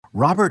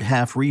Robert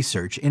Half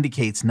research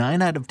indicates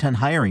 9 out of 10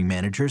 hiring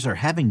managers are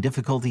having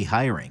difficulty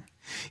hiring.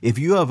 If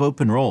you have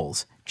open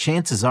roles,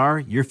 chances are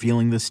you're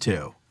feeling this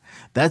too.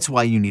 That's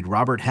why you need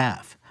Robert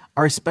Half.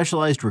 Our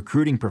specialized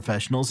recruiting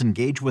professionals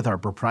engage with our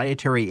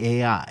proprietary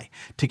AI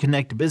to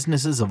connect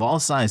businesses of all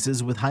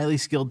sizes with highly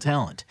skilled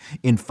talent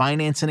in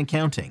finance and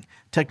accounting,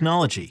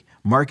 technology,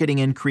 marketing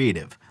and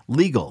creative,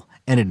 legal,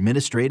 and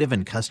administrative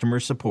and customer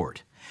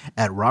support.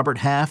 At Robert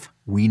Half,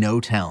 we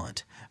know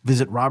talent.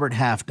 Visit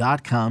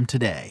roberthalf.com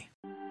today.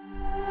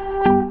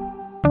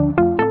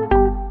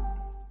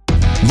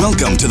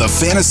 Welcome to the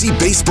Fantasy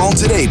Baseball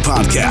Today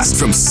podcast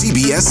from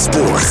CBS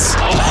Sports.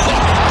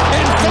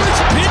 And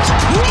first pitch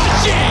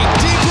crushing!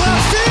 Deep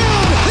left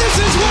field! This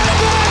is way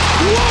back!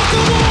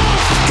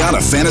 Walk-a-walk! Got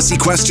a fantasy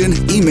question?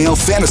 Email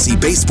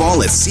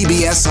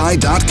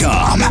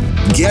fantasybaseball@cbsi.com.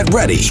 Get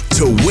ready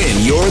to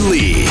win your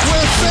league.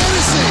 Where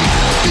fantasy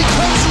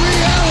becomes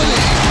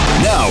reality.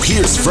 Now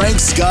here's Frank,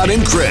 Scott,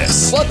 and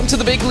Chris. Welcome to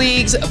the big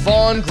leagues,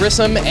 Vaughn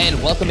Grissom,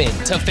 and welcome in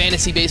to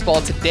Fantasy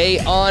Baseball Today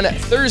on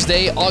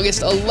Thursday,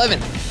 August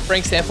 11th.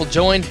 Frank Stanfield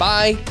joined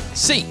by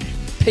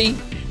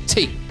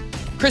CPT,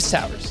 Chris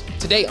Towers.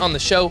 Today on the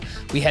show,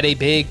 we had a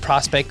big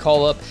prospect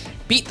call-up,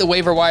 beat the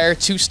waiver wire,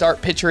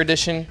 2-start pitcher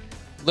edition,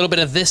 a little bit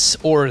of this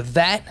or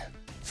that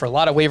for a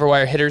lot of waiver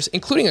wire hitters,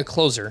 including a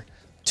closer,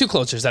 2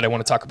 closers that I want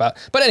to talk about.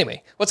 But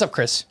anyway, what's up,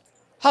 Chris?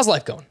 How's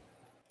life going?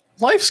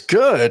 Life's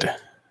good.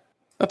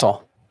 That's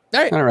all. All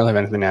right. I don't really have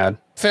anything to add.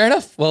 Fair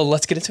enough. Well,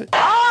 let's get into it.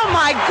 Oh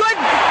my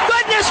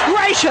goodness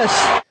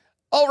gracious!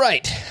 All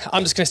right.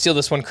 I'm just going to steal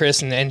this one,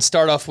 Chris, and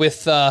start off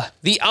with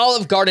the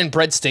Olive Garden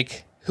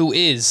breadstick, who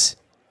is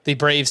the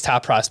Braves'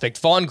 top prospect,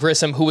 Vaughn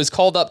Grissom, who was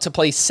called up to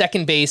play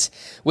second base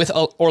with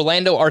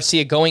Orlando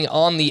Arcia going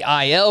on the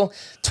IL.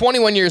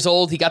 21 years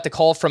old. He got the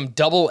call from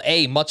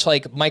Double-A, much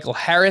like Michael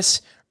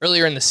Harris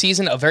earlier in the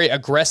season. A very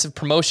aggressive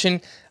promotion.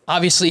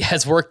 Obviously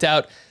has worked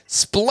out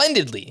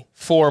splendidly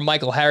for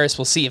Michael Harris.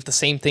 We'll see if the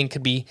same thing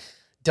could be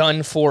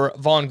done for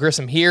Vaughn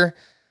Grissom here.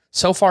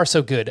 So far,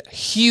 so good.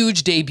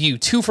 Huge debut,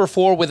 2 for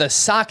 4 with a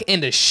sock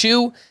and a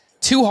shoe.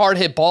 2 hard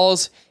hit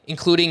balls,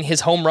 including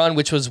his home run,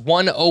 which was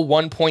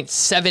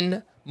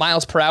 101.7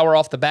 miles per hour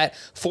off the bat,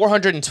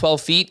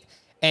 412 feet.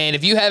 And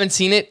if you haven't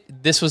seen it,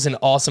 this was an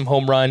awesome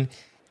home run.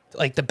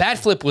 Like, the bat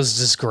flip was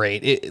just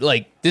great.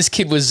 This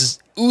kid was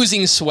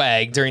oozing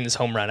swag during this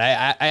home run.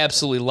 I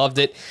absolutely loved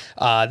it.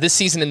 This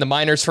season in the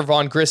minors for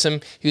Vaughn Grissom,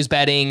 he was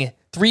batting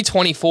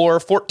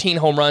 .324, 14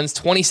 home runs,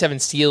 27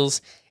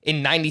 steals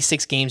in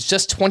 96 games,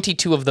 just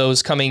 22 of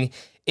those coming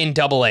in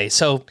Double-A.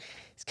 So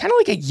he's kind of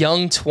like a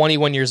young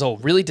 21 years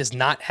old, really does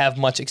not have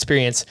much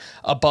experience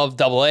above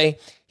Double-A.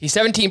 He's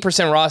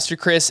 17% roster,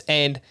 Chris,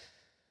 and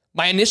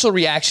my initial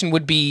reaction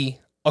would be,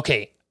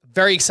 okay,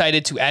 very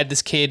excited to add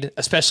this kid,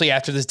 especially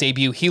after this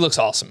debut. He looks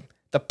awesome.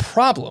 The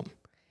problem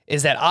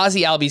is that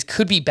Ozzie Albies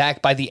could be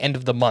back by the end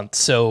of the month.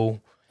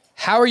 So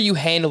how are you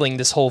handling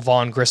this whole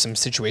Vaughn Grissom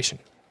situation?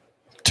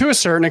 To a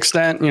certain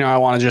extent, I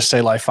want to just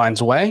say life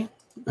finds a way.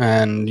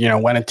 And,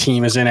 when a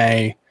team is in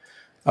a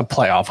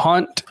playoff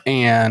hunt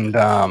and,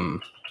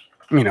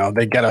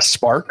 they get a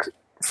spark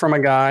from a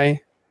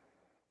guy,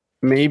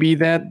 maybe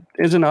that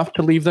is enough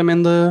to leave them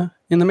in the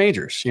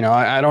majors.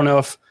 I don't know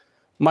if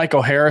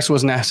Michael Harris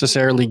was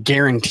necessarily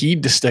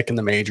guaranteed to stick in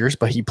the majors,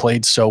 but he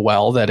played so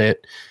well that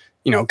it,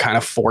 kind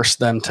of forced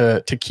them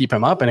to keep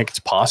him up. And it's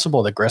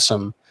possible that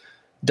Grissom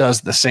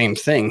does the same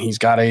thing. He's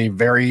got a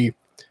very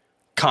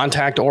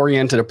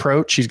contact-oriented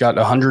approach. He's got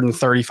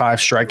 135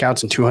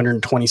 strikeouts in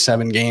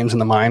 227 games in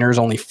the minors,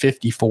 only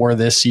 54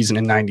 this season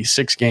in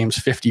 96 games,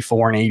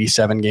 54 in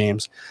 87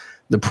 games.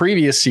 The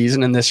previous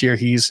season and this year,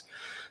 he's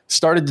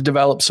started to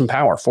develop some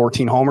power.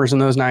 14 homers in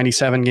those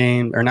 97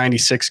 games or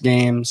 96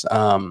 games,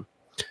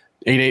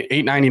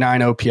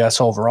 899 OPS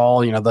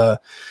overall.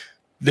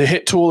 The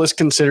hit tool is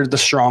considered the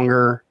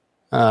stronger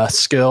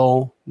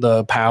skill.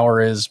 The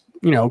power is,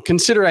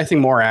 considered, I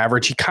think, more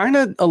average. He kind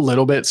of a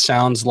little bit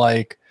sounds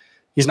like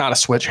he's not a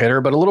switch hitter,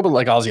 but a little bit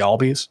like Ozzie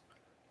Albies.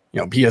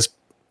 He is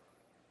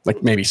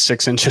like maybe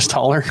 6 inches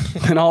taller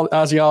than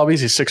Ozzie Albies.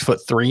 He's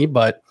 6'3",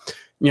 but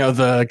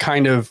the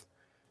kind of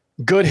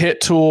good hit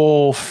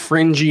tool,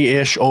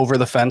 fringy-ish over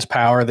the fence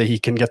power that he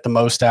can get the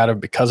most out of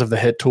because of the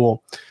hit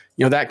tool.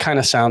 That kind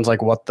of sounds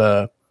like what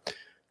the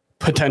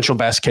potential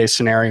best case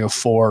scenario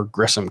for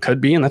Grissom could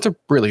be. And that's a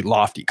really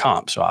lofty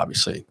comp. So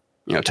obviously,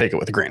 take it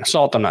with a grain of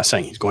salt. I'm not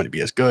saying he's going to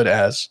be as good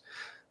as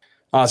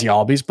Ozzie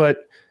Albies,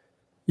 but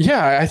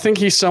yeah, I think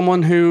he's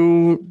someone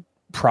who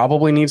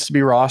probably needs to be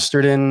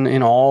rostered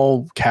in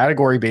all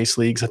category-based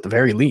leagues at the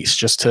very least,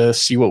 just to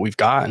see what we've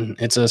got. And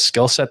it's a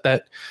skill set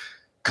that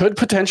could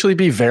potentially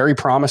be very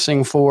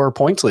promising for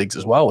points leagues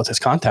as well with his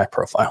contact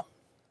profile.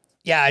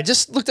 Yeah, I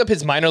just looked up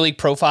his minor league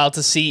profile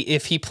to see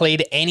if he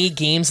played any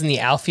games in the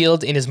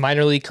outfield in his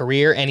minor league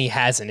career, and he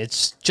hasn't.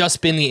 It's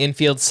just been the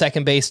infield,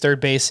 second base, third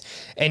base,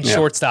 and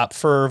shortstop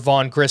for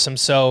Vaughn Grissom.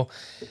 So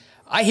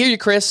I hear you,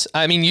 Chris.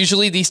 I mean,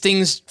 usually these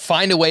things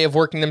find a way of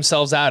working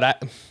themselves out.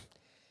 I'm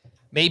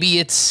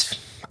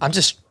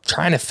just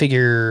trying to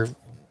figure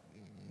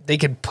They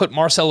could put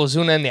Marcell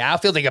Ozuna in the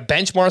outfield. They could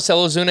bench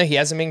Marcell Ozuna. He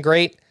hasn't been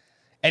great.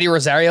 Eddie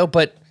Rosario,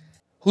 but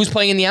who's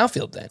playing in the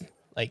outfield then?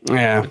 Like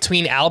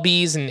between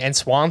Albies and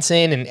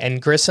Swanson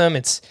and Grissom,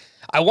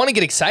 I want to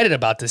get excited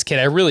about this kid.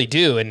 I really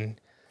do.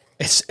 And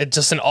it's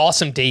just an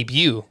awesome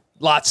debut.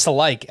 Lots to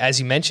like, as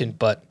you mentioned,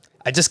 but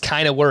I just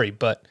kind of worry.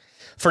 But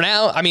for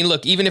now, I mean,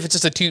 look, even if it's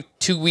just a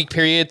 2-week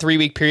period,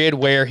 3-week period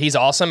where he's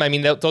awesome, I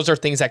mean, those are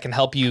things that can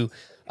help you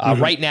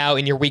right now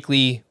in your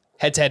weekly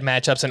head-to-head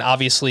matchups, and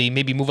obviously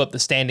maybe move up the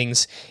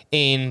standings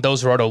in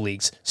those roto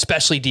leagues,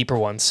 especially deeper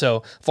ones.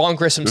 So Vaughn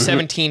Grissom,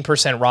 17%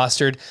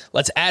 rostered.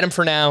 Let's add him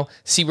for now,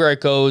 see where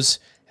it goes.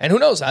 And who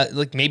knows,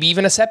 like maybe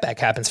even a setback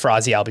happens for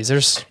Ozzy Albies.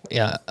 There's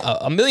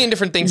a million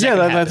different things.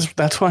 Yeah,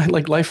 that's why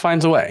like life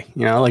finds a way.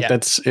 You know, like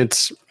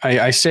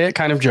I say it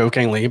kind of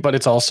jokingly, but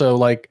it's also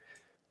like,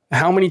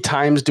 how many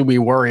times do we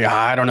worry?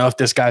 I don't know if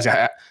this guy's.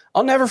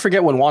 I'll never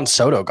forget when Juan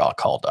Soto got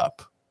called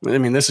up. I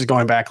mean, this is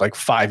going back like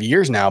 5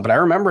 years now, but I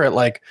remember it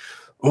like,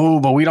 oh,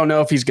 but we don't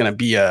know if he's going to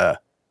be a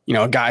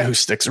guy who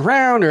sticks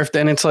around, or if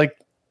then it's like,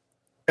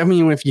 I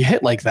mean, if you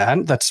hit like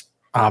that, that's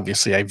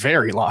obviously a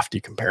very lofty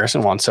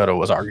comparison. Juan Soto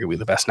was arguably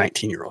the best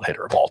 19-year-old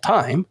hitter of all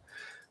time.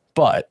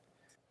 But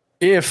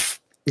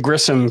if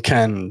Grissom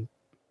can,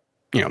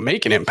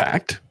 make an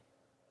impact,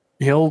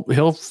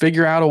 he'll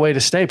figure out a way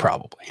to stay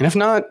probably. And if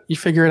not, you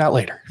figure it out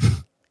later.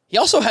 He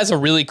also has a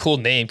really cool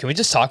name. Can we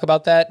just talk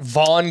about that?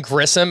 Vaughn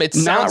Grissom.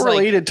 It's not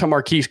related to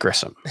Marquise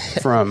Grissom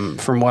from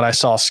what I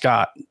saw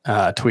Scott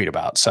tweet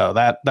about. So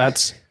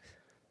that's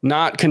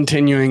not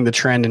continuing the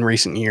trend in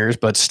recent years,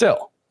 but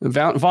still,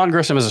 Vaughn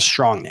Grissom is a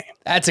strong name.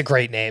 That's a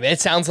great name.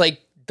 It sounds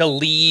like the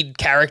lead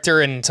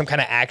character in some kind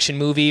of action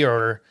movie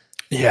or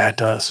it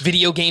does.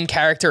 Video game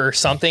character or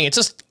something. It's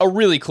just a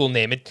really cool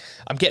name.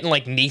 I'm getting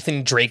like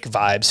Nathan Drake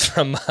vibes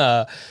from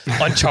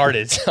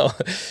Uncharted. So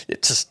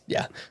it's just,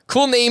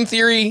 cool name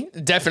theory.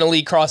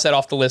 Definitely cross that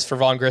off the list for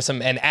Vaughn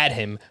Grissom and add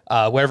him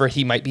wherever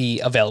he might be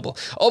available.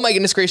 Oh my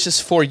goodness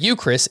gracious, for you,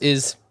 Chris,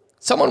 is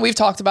someone we've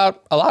talked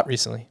about a lot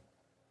recently.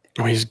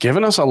 Well, he's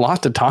given us a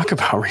lot to talk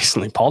about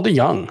recently. Paul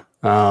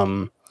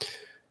DeJong.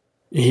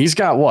 He's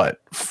got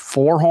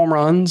 4 home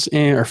runs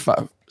in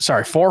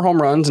 4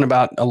 home runs in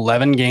about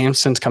 11 games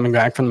since coming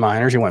back from the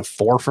minors. He went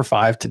 4 for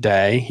 5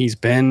 today. He's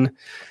been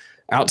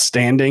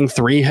outstanding.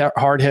 3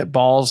 hard hit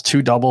balls,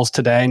 2 doubles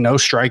today, no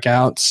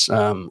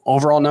strikeouts.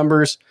 Overall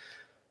numbers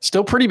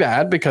still pretty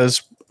bad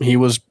because he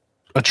was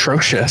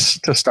atrocious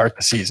to start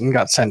the season,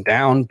 got sent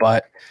down,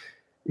 but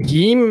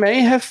he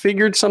may have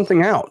figured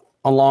something out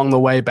along the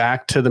way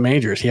back to the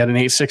majors. He had an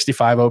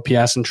 865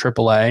 OPS in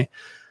AAA,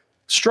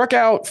 struck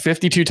out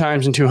 52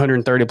 times in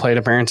 230 plate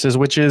appearances,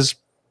 which is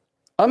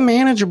a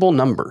manageable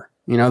number.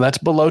 That's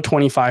below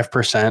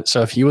 25%.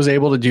 So if he was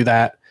able to do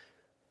that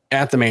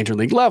at the major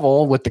league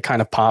level with the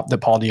kind of pop that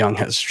Paul DeJong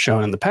has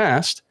shown in the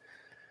past,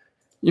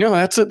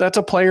 that's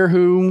a player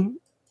who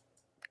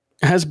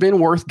has been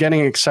worth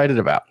getting excited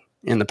about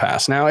in the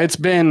past. Now, it's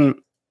been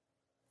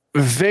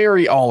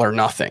very all or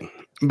nothing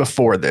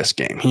before this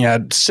game. He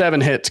had 7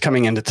 hits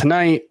coming into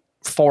tonight.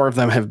 4 of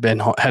them had been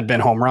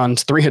home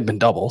runs. 3 had been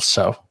doubles.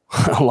 So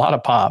a lot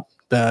of pop.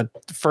 The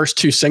first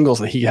 2 singles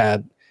that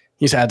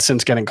he's had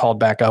since getting called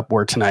back up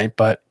were tonight.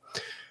 But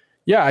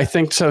yeah, I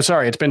think so.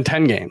 Sorry, it's been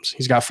 10 games.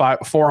 He's got 4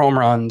 home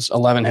runs,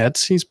 11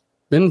 hits. He's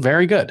been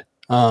very good.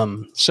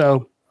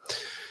 So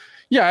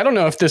yeah, I don't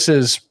know if this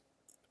is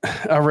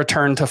a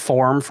return to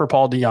form for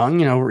Paul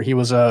DeJong. He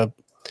was a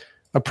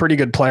pretty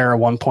good player at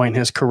one point in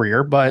his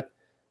career, but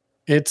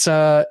it's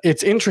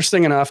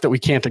interesting enough that we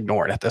can't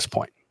ignore it at this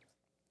point.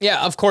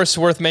 Yeah, of course,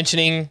 worth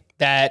mentioning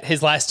that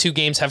his last 2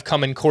 games have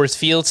come in Coors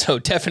Field, so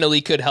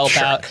definitely could help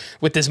out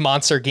with this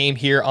monster game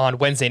here on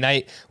Wednesday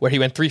night, where he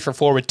went 3 for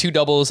 4 with 2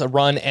 doubles, a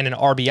run, and an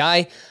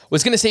RBI.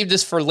 Was going to save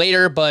this for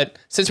later, but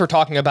since we're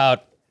talking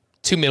about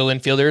 2 middle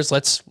infielders,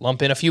 let's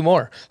lump in a few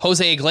more.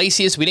 Jose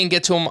Iglesias, we didn't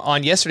get to him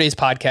on yesterday's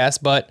podcast,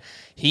 but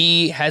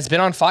he has been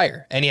on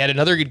fire, and he had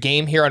another good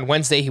game here on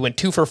Wednesday. He went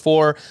 2 for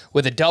 4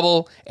 with a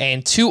double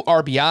and 2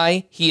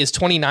 RBI. He is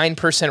 29%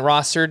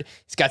 rostered.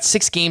 He's got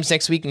 6 games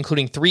next week,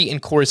 including 3 in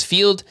Coors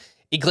Field.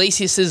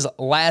 Iglesias'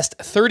 last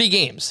 30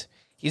 games,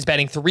 he's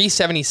batting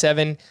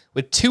 .377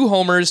 with 2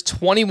 homers,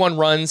 21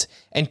 runs,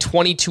 and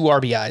 22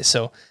 RBIs.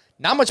 So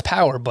not much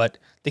power, but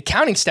the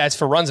counting stats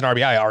for runs and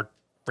RBI are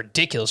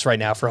ridiculous right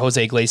now for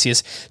Jose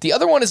Iglesias. The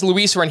other one is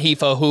Luis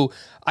Rengifo, who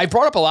I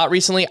brought up a lot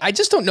recently. I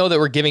just don't know that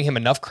we're giving him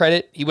enough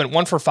credit. He went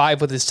 1 for 5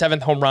 with his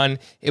 7th home run.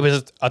 It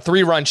was a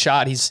 3-run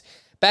shot. He's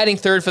batting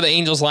 3rd for the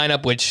Angels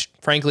lineup, which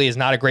frankly is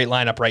not a great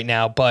lineup right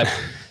now, but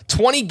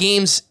 20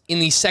 games in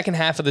the second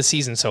half of the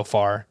season so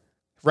far.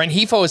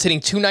 Rengifo is hitting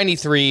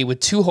 .293 with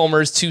 2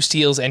 homers, 2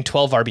 steals, and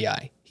 12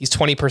 RBI. He's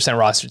 20%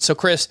 rostered. So,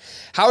 Chris,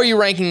 how are you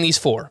ranking these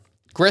 4?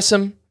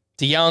 Grissom,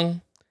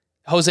 DeJong,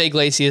 Jose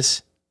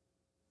Iglesias,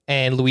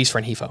 and Luis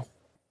Rengifo?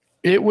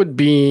 It would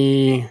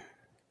be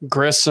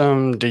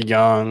Grissom,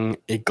 DeJong,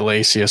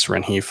 Iglesias,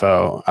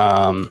 Rengifo.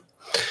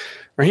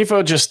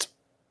 Rengifo, just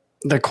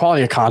the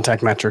quality of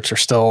contact metrics are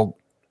still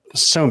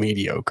so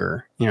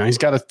mediocre. He's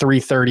got a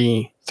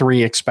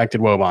 .333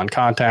 expected WOBA on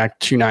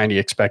contact, .290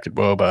 expected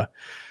WOBA.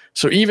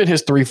 So even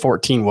his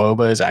 314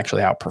 WOBA is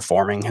actually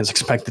outperforming his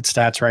expected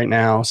stats right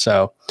now.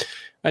 So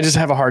I just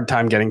have a hard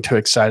time getting too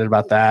excited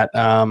about that.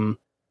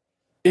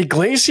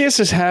 Iglesias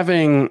is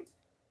having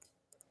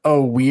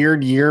a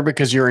weird year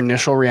because your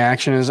initial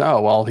reaction is,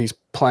 oh, well, he's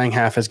playing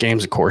half his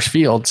games at Coors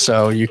Field,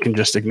 so you can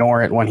just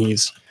ignore it when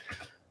he's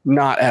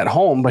not at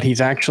home. But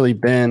he's actually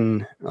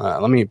been,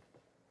 let me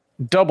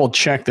double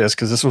check this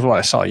because this was what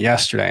I saw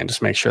yesterday and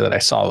just make sure that I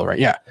saw the right.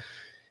 Yeah.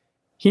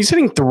 He's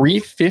hitting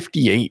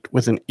 358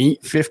 with an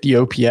 850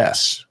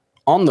 OPS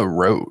on the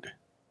road.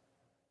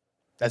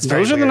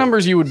 Those are the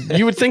numbers you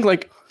would think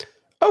like,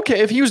 okay,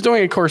 if he was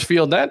doing a Coors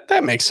Field,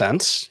 that makes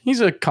sense. He's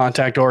a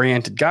contact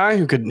oriented guy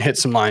who could hit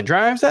some line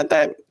drives.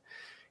 That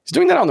he's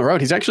doing that on the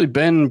road. He's actually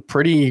been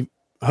pretty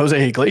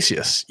Jose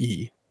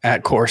Iglesias-y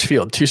at Coors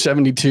Field,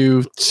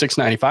 272,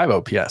 695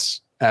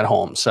 OPS at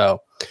home.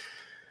 So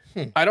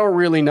I don't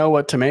really know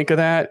what to make of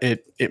that.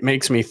 It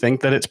makes me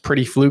think that it's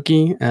pretty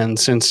fluky. And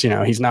since,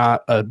 he's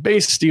not a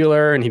base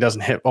stealer and he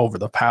doesn't hit over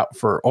the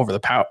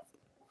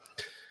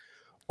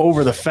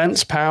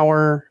fence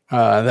power,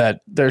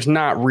 that there's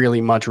not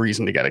really much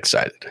reason to get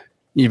excited,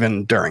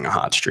 even during a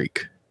hot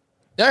streak.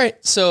 All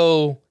right.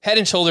 So head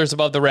and shoulders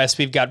above the rest,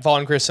 we've got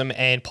Vaughn Grissom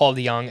and Paul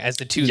DeJong as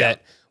the two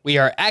that we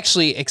are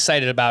actually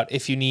excited about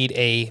if you need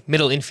a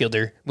middle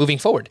infielder moving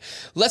forward.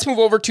 Let's move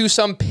over to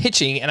some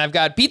pitching, and I've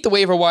got Beat the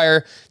Waiver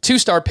Wire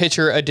 2-star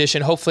pitcher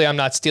edition. Hopefully I'm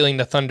not stealing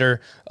the thunder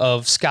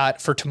of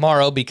Scott for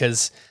tomorrow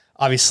because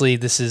obviously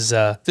this is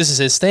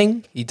his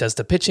thing. He does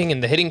the pitching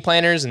and the hitting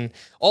planners and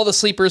all the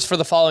sleepers for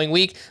the following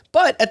week.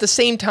 But at the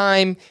same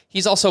time,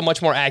 he's also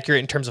much more accurate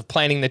in terms of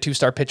planning the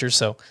 2-star pitchers.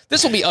 So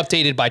this will be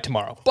updated by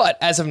tomorrow. But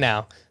as of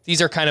now,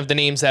 these are kind of the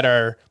names that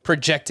are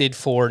projected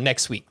for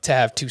next week to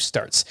have 2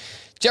 starts.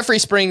 Jeffrey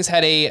Springs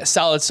had a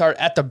solid start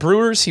at the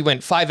Brewers. He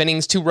went 5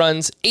 innings, 2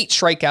 runs, 8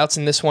 strikeouts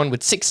in this one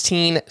with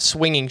 16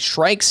 swinging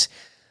strikes.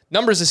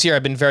 Numbers this year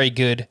have been very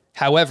good.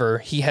 However,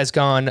 he has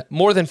gone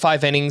more than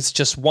 5 innings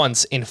just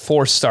once in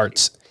 4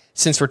 starts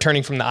since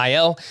returning from the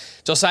IL.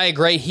 Josiah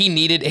Gray, he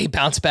needed a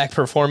bounce-back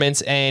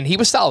performance, and he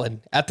was solid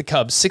at the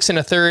Cubs. 6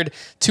 1/3,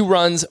 2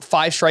 runs,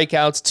 5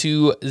 strikeouts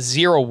to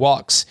 0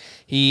 walks.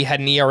 He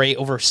had an ERA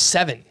over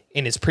 7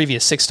 in his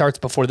previous 6 starts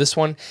before this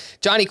one.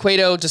 Johnny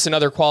Cueto, just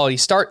another quality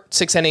start.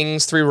 6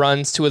 innings, 3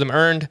 runs, 2 of them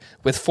earned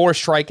with 4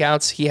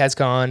 strikeouts. He has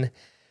gone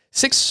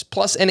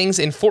 6+ innings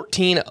in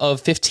 14 of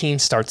 15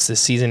 starts this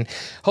season.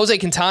 Jose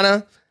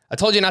Quintana, I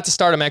told you not to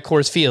start him at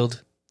Coors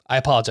Field. I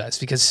apologize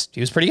because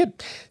he was pretty good.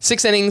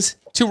 6 innings,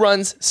 2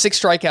 runs, 6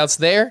 strikeouts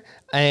there.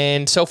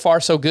 And so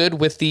far, so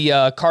good with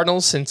the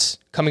Cardinals since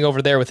coming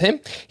over there with him.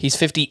 He's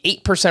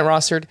 58%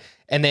 rostered.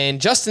 And then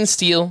Justin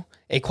Steele,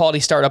 a quality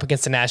start up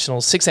against the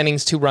Nationals. 6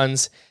 innings, 2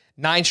 runs,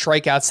 9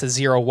 strikeouts to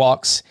 0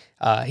 walks.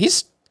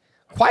 He's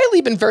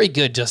quietly been very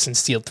good, Justin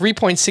Steele.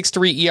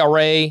 3.63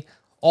 ERA.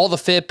 All the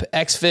FIP,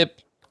 XFIP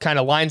kind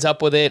of lines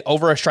up with it.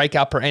 Over a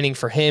strikeout per inning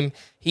for him.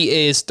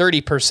 He is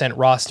 30%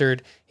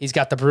 rostered. He's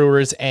got the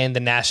Brewers and the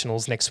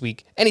Nationals next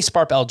week. And he's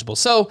SPARP eligible.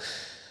 So,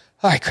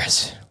 all right,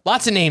 Chris.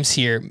 Lots of names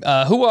here.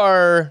 Who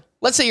are,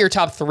 let's say, your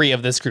top 3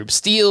 of this group?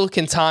 Steele,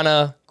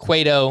 Quintana,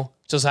 Cueto,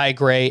 Josiah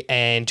Gray,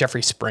 and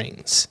Jeffrey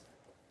Springs.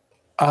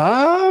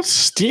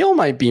 Steele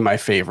might be my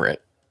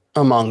favorite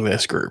among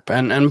this group.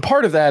 And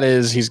part of that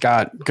is he's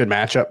got good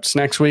matchups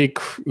next week.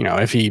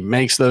 If he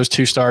makes those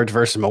 2 starts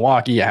versus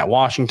Milwaukee at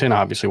Washington,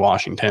 obviously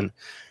Washington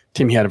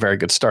team he had a very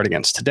good start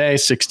against today,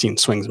 16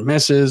 swings and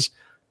misses,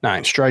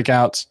 9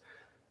 strikeouts.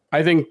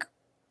 I think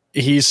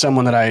he's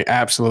someone that I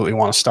absolutely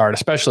want to start,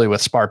 especially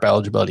with SPARP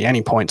eligibility,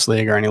 any points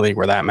league or any league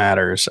where that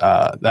matters.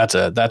 That's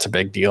a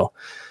big deal.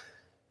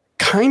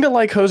 Kind of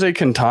like Jose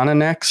Quintana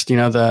next,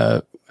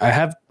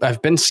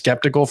 I've been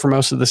skeptical for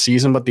most of the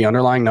season, but the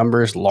underlying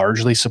numbers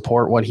largely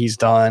support what he's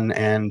done.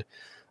 And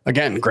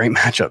again, great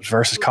matchups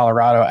versus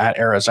Colorado at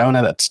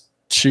Arizona. That's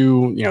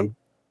 2,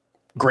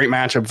 great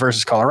matchup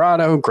versus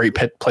Colorado, great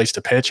place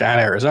to pitch at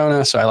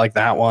Arizona. So I like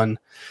that one.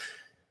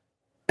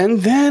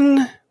 And then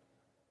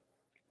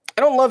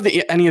I don't love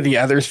any of the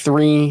other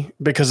 3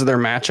 because of their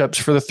matchups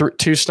for the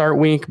 2-start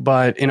week,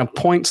 but in a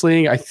points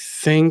league, I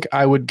think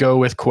I would go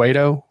with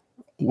Cueto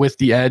with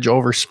the edge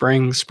over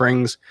Springs.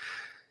 Springs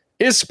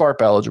is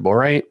SPARP eligible,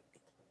 right?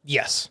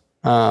 Yes.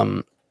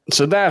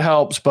 So that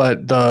helps,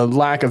 but the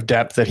lack of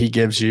depth that he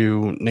gives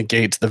you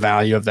negates the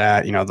value of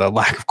that. The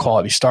lack of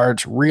quality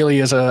starts really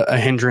is a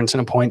hindrance in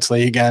a points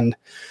league. And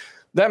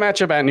that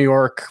matchup at New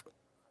York,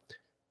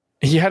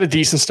 he had a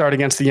decent start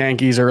against the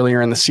Yankees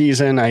earlier in the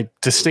season. I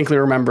distinctly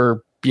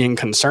remember being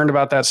concerned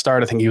about that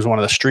start. I think he was one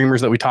of the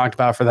streamers that we talked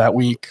about for that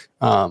week.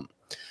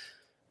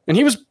 And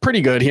he was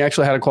pretty good. He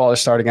actually had a quality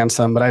start against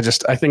them, but I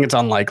think it's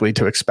unlikely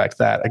to expect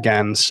that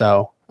again.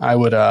 So I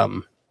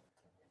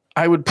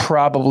would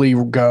probably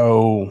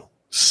go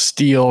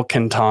Steele,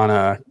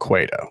 Quintana,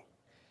 Cueto.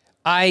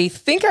 I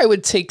think I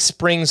would take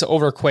Springs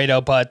over Cueto,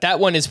 but that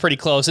one is pretty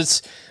close.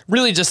 It's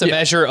really just a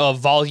measure of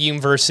volume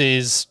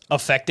versus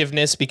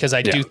effectiveness because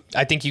I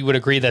think you would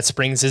agree that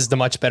Springs is the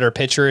much better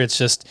pitcher. It's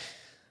just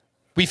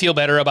we feel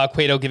better about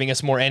Cueto giving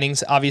us more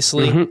innings,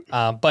 obviously.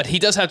 But he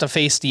does have to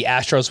face the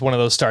Astros, one of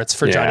those starts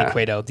for Johnny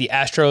Cueto. The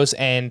Astros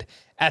and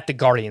at the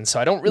Guardians. So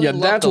I don't really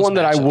love that's those one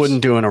that matchups. I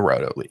wouldn't do in a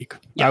roto league.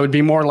 I would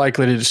be more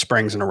likely to do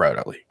Springs in a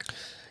roto league.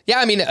 Yeah,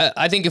 I mean,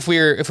 I think if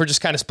we're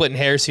just kind of splitting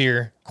hairs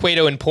here,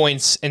 Cueto in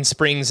points and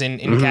Springs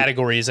in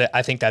categories,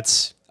 I think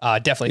that's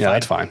definitely fine.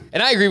 That's fine.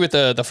 And I agree with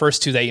the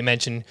first two that you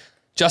mentioned.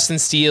 Justin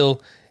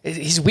Steele,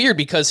 he's weird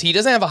because he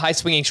doesn't have a high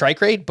swinging strike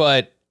rate,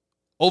 but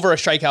over a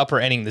strikeout per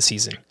inning this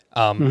season.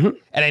 And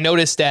I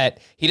noticed that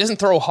he doesn't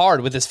throw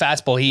hard with his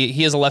fastball.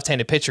 He is a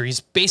left-handed pitcher.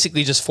 He's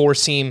basically just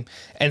four-seam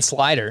and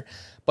slider.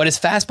 But his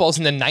fastball's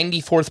in the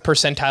 94th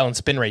percentile in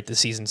spin rate this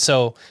season.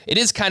 So it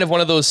is kind of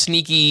one of those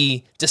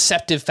sneaky,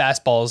 deceptive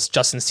fastballs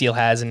Justin Steele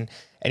has, and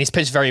he's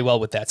pitched very well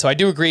with that. So I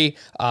do agree.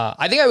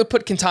 I think I would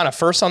put Quintana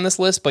first on this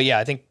list, but yeah,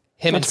 I think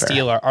him and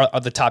Steele are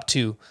the top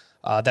two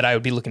that I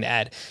would be looking to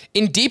add.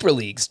 In deeper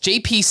leagues,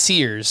 J.P.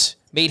 Sears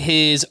made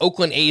his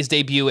Oakland A's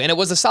debut, and it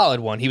was a solid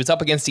one. He was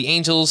up against the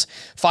Angels,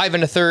 5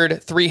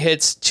 1/3, 3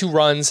 hits, 2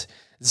 runs,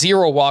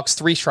 0 walks,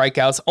 3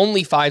 strikeouts,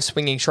 only 5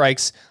 swinging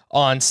strikes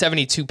on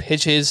 72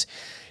 pitches.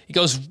 He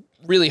goes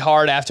really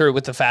hard after it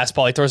with the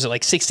fastball. He throws it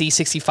like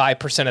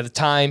 65% of the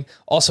time,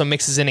 also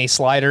mixes in a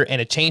slider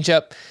and a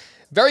changeup.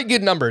 Very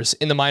good numbers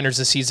in the minors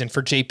this season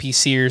for J.P.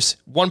 Sears.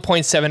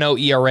 1.70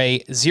 ERA,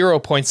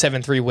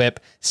 0.73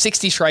 whip,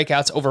 60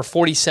 strikeouts over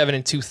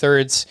 47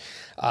 2/3.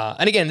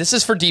 And again, this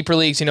is for deeper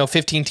leagues,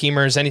 15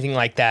 teamers, anything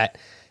like that.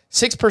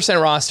 6%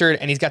 rostered,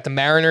 and he's got the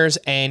Mariners,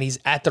 and he's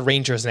at the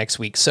Rangers next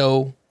week.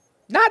 So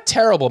not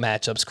terrible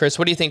matchups. Chris,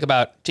 what do you think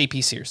about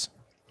J.P. Sears?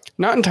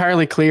 Not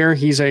entirely clear.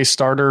 He's a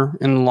starter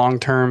in the long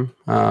term.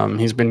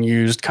 He's been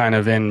used kind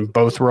of in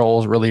both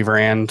roles, reliever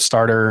and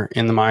starter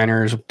in the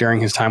minors during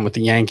his time with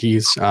the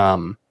Yankees.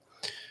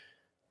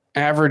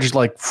 Averaged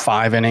like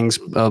 5 innings,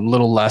 a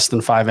little less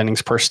than 5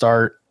 innings per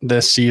start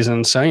this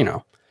season.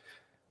 So,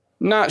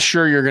 not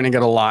sure you're going to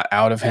get a lot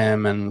out of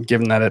him. And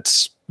given that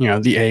it's,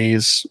 the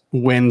A's,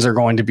 wins are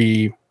going to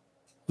be,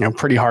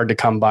 pretty hard to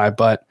come by.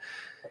 But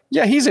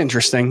yeah, he's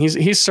interesting.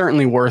 He's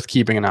certainly worth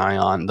keeping an eye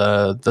on.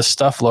 The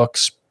stuff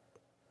looks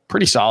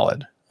pretty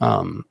solid,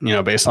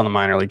 based on the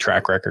minor league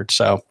track record.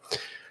 So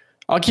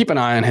I'll keep an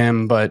eye on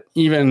him, but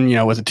even,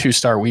 with a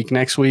 2-start week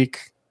next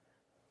week,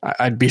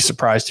 I'd be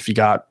surprised if you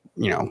got,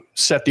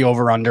 set the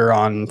over under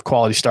on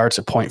quality starts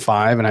at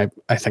 0.5. And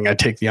I think I'd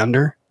take the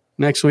under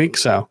next week.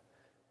 So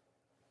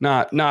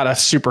not a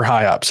super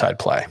high upside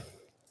play.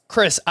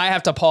 Chris, I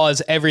have to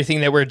pause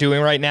everything that we're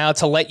doing right now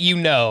to let you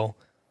know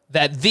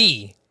that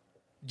the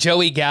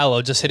Joey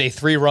Gallo just hit a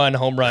 3-run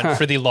home run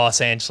for the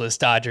Los Angeles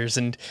Dodgers.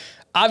 And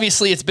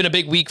obviously, it's been a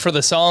big week for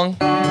the song.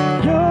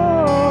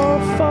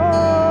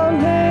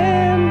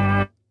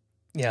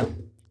 Yeah,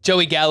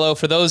 Joey Gallo.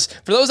 For those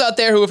out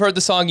there who have heard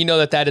the song,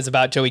 that is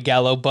about Joey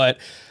Gallo. But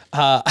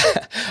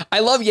I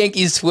love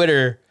Yankees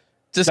Twitter.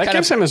 That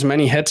gives him as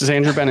many hits as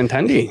Andrew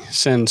Benintendi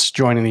since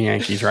joining the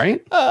Yankees,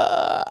 right?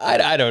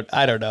 I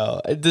don't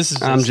know.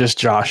 I'm just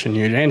joshing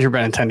you. Andrew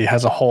Benintendi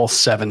has a whole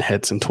 7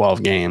 hits in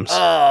 12 games.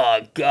 Oh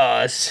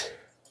gosh.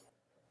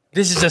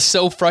 This is just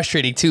so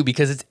frustrating too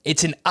because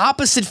it's an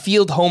opposite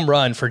field home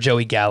run for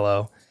Joey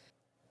Gallo,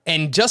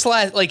 and just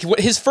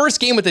his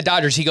first game with the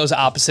Dodgers, he goes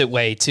opposite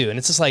way too, and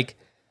it's just like,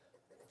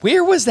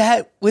 where was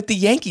that with the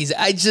Yankees?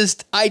 I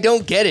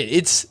don't get it.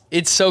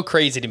 It's so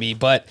crazy to me.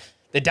 But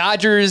the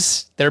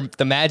Dodgers,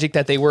 the magic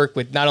that they work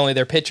with, not only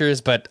their pitchers,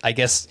 but I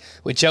guess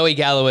with Joey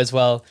Gallo as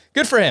well.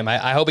 Good for him.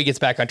 I hope he gets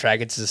back on track.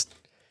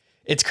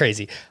 It's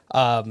crazy.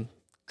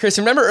 Chris,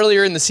 remember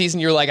earlier in the season,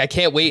 you were like, I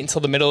can't wait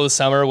until the middle of the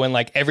summer when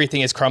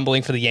everything is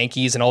crumbling for the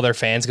Yankees and all their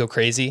fans go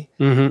crazy.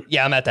 Mm-hmm.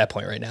 Yeah, I'm at that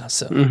point right now.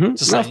 So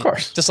of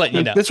course, just letting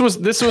you know. This was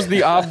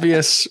the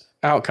obvious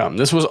outcome.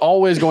 This was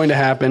always going to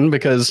happen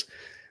because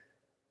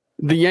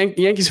the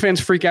Yankees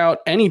fans freak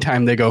out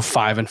anytime they go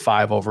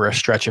 5-5 over a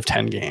stretch of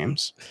 10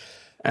 games.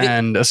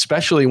 And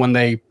especially when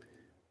they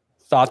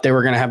thought they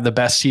were going to have the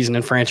best season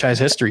in franchise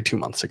history 2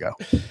 months ago.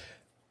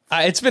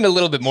 It's been a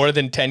little bit more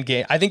than 10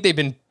 games. I think they've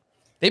been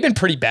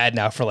pretty bad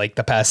now for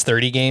the past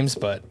 30 games,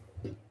 but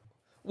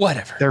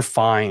whatever. They're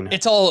fine.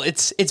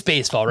 It's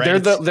baseball,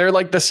 right? They're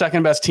like the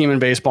second best team in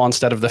baseball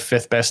instead of the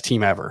 5th best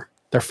team ever.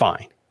 They're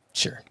fine.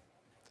 Sure.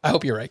 I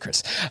hope you're right,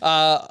 Chris.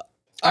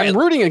 I'm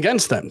rooting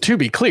against them, to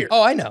be clear.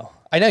 Oh, I know.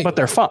 But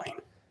they're fine.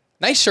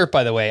 Nice shirt,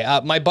 by the way.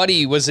 My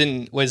buddy was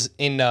in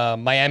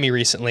Miami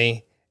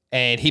recently,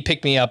 and he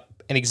picked me up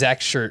an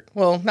exact shirt.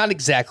 Well, not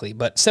exactly,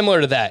 but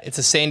similar to that. It's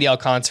a Sandy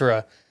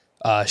Alcantara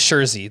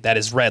jersey that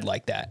is red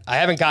like that. I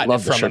haven't gotten it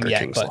from him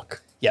yet,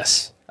 but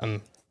yes,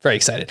 I'm very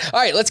excited.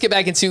 All right, let's get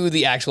back into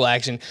the actual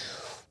action.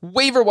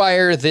 Waiver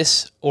wire,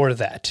 this or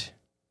that.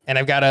 And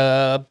I've got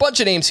a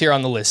bunch of names here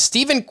on the list.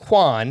 Stephen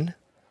Kwan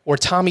or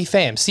Tommy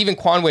Pham. Stephen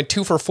Kwan went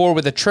 2 for 4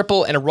 with a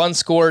triple and a run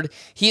scored.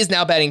 He is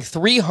now batting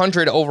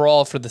 300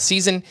 overall for the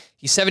season.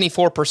 He's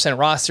 74%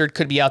 rostered,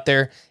 could be out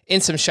there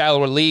in some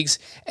shallower leagues.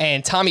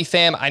 And Tommy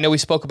Pham, I know we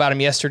spoke about him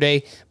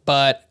yesterday,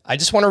 but I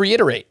just want to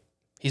reiterate,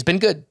 he's been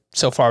good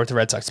so far with the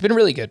Red Sox. He's been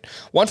really good.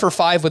 1 for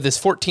 5 with his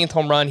 14th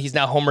home run. He's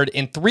now homered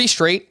in 3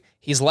 straight.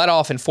 He's led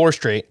off in 4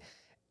 straight.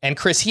 And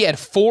Chris, he had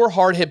 4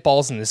 hard hit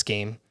balls in this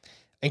game,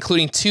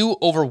 including 2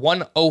 over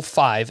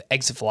 105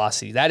 exit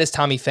velocity. That is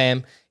Tommy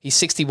Pham. He's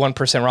 61%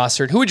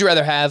 rostered. Who would you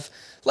rather have,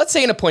 let's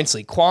say in a points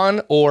league,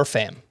 Kwan or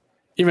Pham?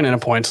 Even in a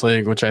points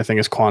league, which I think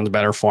is Kwan's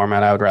better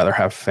format, I would rather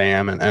have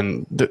Pham.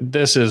 And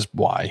this is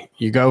why.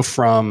 You go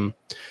from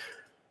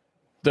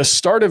the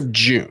start of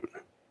June,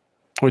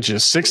 which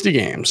is 60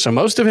 games. So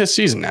most of his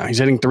season now, he's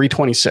hitting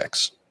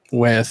 326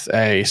 with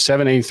a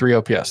 783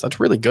 OPS. That's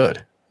really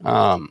good.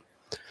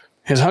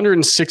 His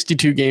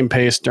 162 game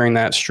pace during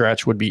that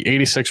stretch would be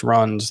 86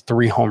 runs,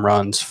 3 home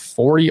runs,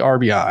 40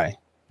 RBI,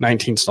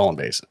 19 stolen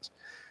bases.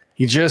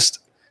 He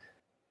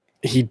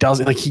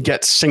doesn't, like, he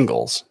gets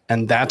singles,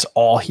 and that's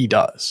all he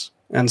does.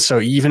 And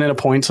so even in a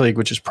points league,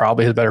 which is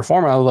probably his better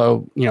format,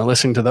 although, you know,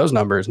 listening to those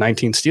numbers,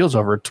 19 steals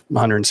over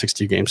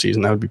 160 game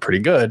season, that would be pretty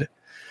good.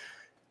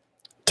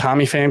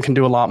 Tommy Pham can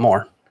do a lot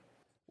more.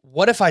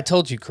 What if I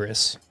told you,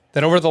 Chris,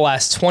 that over the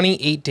last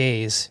 28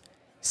 days,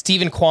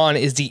 Steven Kwan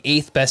is the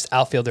 8th best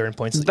outfielder in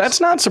points leagues? That's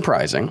not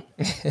surprising.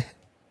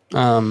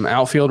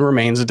 Outfield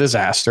remains a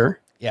disaster.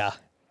 Yeah,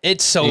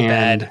 it's so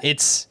bad.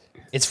 It's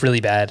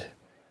really bad.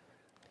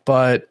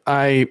 But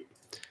I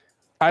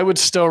would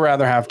still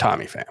rather have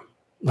Tommy Pham.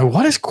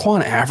 What is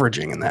Kwan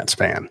averaging in that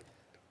span?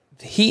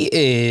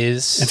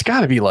 It's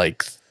got to be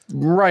like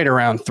right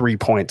around 3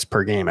 points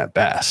per game at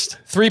best.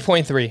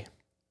 3.3.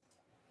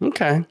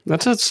 Okay,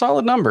 that's a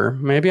solid number.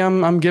 Maybe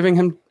I'm giving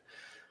him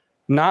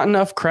not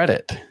enough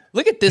credit.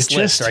 Look at this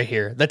list right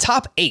here. The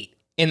top 8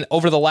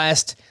 over the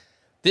last,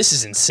 this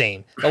is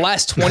insane, the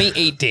last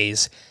 28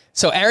 days.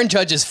 So Aaron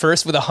Judge is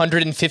first with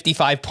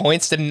 155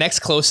 points. The next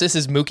closest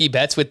is Mookie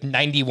Betts with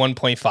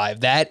 91.5.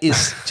 That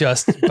is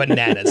just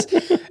bananas.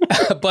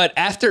 But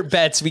after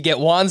Betts, we get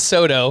Juan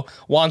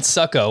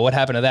Succo. What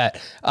happened to that?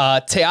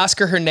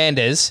 Teoscar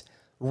Hernandez,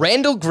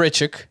 Randall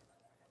Grichuk,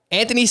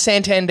 Anthony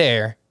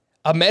Santander,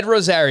 Ahmed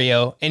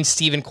Rosario, and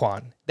Steven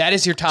Kwan. That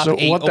is your top 8 over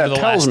the last 28 days. What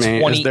that tells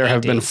me is there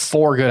have been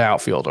 4 good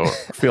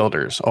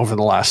outfielders over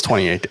the last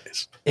 28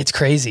 days. It's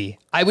crazy.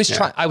 I was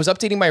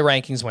updating my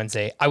rankings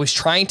Wednesday. I was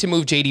trying to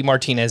move JD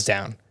Martinez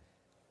down,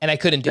 and I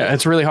couldn't do it.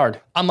 It's really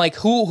hard. I'm like,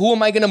 who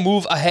am I going to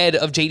move ahead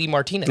of JD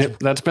Martinez?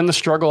 That's been the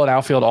struggle at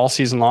outfield all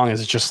season long. Is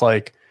it's just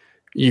like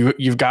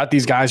you've got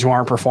these guys who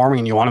aren't performing,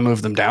 and you want to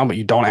move them down, but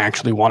you don't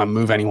actually want to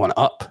move anyone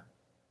up.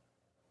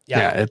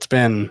 Yeah, it's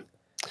been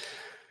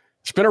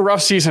a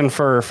rough season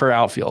for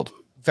outfield.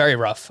 Very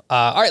rough.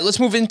 All right, let's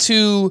move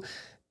into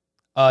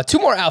 2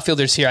 more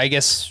outfielders here, I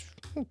guess.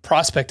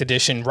 Prospect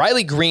edition.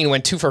 Riley Green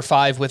went 2 for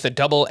 5 with a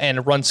double and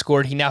a run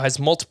scored. He now has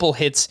multiple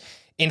hits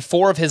in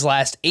 4 of his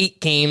last 8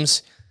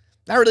 games.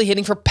 Not really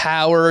hitting for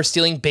power or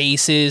stealing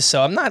bases,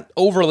 so I'm not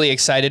overly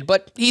excited,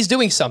 but he's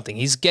doing something.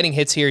 He's getting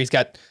hits here. He's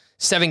got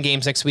 7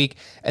 games next week.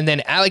 And then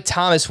Alek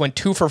Thomas went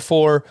 2 for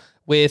 4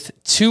 with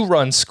 2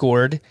 runs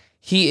scored.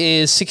 He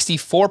is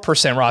 64%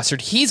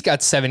 rostered. He's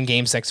got 7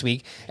 games next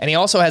week, and he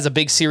also has a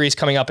big series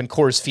coming up in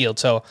Coors Field.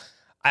 So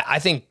I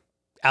think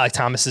Alek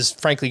Thomas is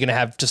frankly going to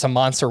have just a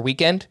monster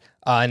weekend,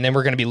 and then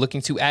we're going to be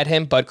looking to add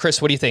him. But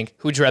Chris, what do you think?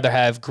 Who'd you rather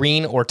have,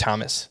 Green or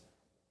Thomas?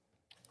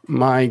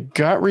 My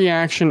gut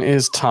reaction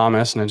is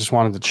Thomas, and I just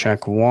wanted to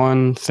check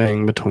one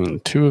thing between the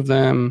 2 of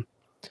them.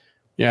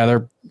 Yeah,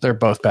 they're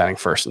both batting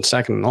first and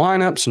second in the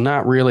lineup, so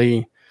not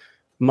really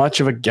much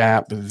of a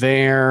gap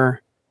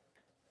there.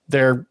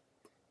 Their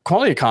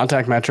quality of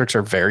contact metrics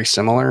are very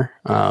similar.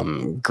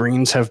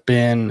 Green's have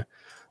been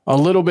a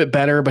little bit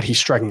better, but he's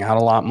striking out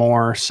a lot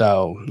more.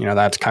 So,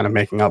 that's kind of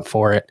making up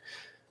for it.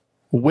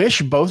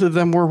 Wish both of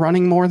them were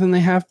running more than they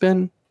have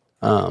been.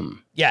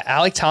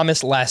 Alek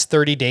Thomas last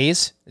 30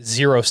 days,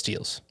 0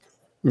 steals.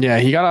 Yeah,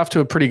 he got off to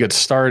a pretty good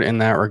start in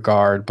that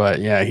regard, but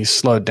yeah, he's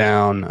slowed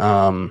down.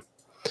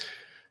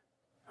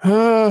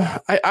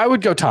 I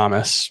would go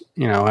Thomas.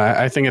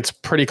 I think it's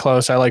pretty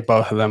close. I like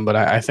both of them, but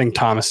I think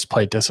Thomas'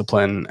 plate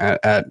discipline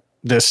at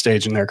this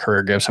stage in their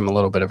career gives him a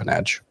little bit of an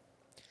edge.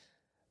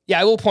 Yeah,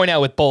 I will point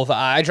out with both,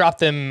 I dropped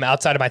them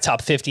outside of my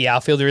top 50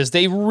 outfielders.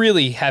 They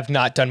really have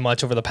not done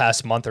much over the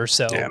past month or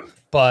so. Yeah.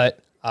 But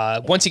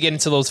once you get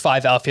into those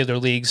 5 outfielder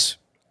leagues,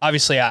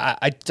 obviously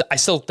I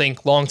still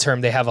think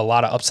long-term they have a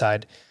lot of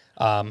upside.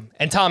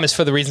 And Thomas,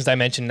 for the reasons I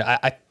mentioned,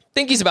 I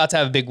think he's about to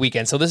have a big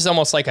weekend. So this is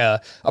almost like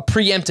a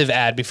preemptive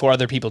ad before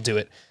other people do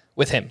it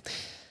with him.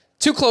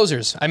 2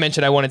 closers I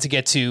mentioned I wanted to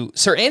get to.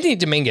 Sir Anthony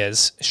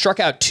Dominguez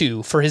struck out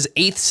 2 for his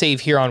 8th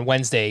save here on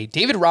Wednesday.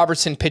 David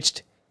Robertson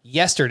pitched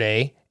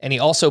yesterday, and he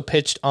also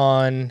pitched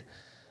on,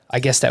 I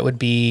guess that would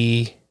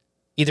be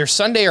either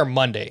Sunday or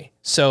Monday.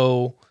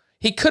 So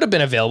he could have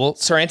been available.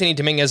 Sir Anthony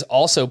Dominguez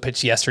also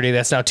pitched yesterday.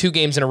 That's now 2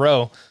 games in a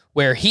row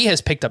where he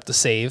has picked up the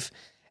save.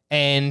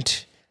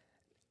 And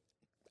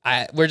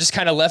we're just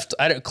kind of left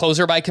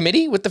closer by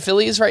committee with the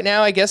Phillies right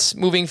now, I guess,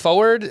 moving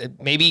forward,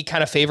 maybe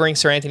kind of favoring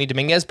Sir Anthony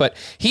Dominguez, but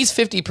he's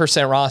 50%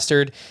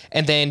 rostered.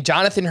 And then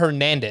Jonathan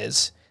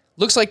Hernandez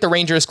looks like the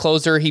Rangers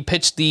closer. He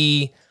pitched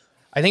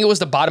I think it was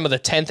the bottom of the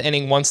 10th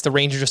inning once the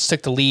Rangers just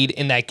took the lead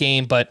in that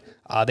game, but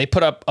They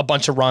put up a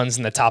bunch of runs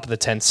in the top of the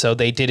 10th, so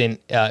they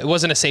didn't. It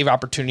wasn't a save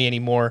opportunity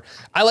anymore.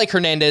 I like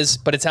Hernandez,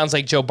 but it sounds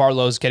like Joe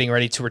Barlow's getting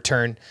ready to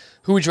return.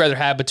 Who would you rather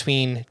have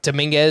between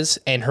Dominguez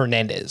and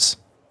Hernandez?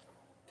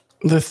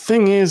 The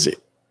thing is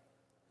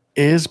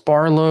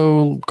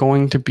Barlow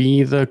going to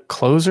be the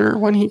closer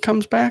when he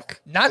comes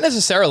back? Not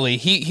necessarily.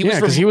 He was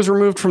because he was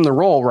removed from the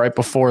role right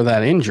before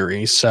that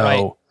injury. So,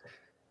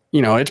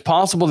 right. It's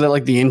possible that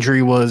like the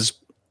injury was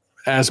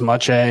as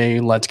much a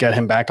let's get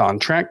him back on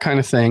track kind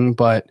of thing.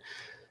 But,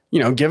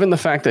 given the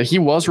fact that he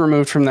was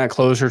removed from that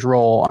closer's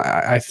role,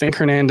 I think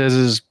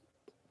Hernandez's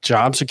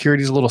job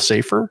security is a little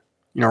safer.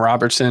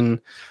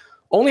 Robertson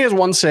only has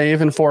 1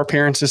 save in 4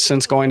 appearances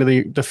since going to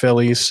the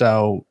Phillies.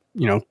 So,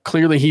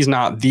 clearly he's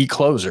not the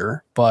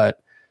closer, but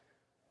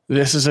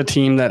this is a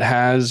team that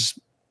has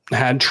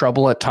had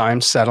trouble at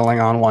times settling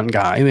on one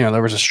guy.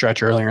 There was a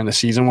stretch earlier in the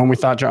season when we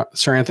thought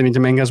Sir Anthony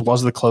Dominguez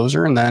was the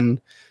closer, and then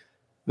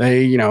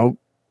they,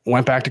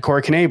 went back to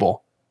Corey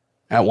Knebel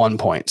at one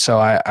point. So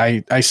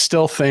I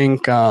still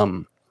think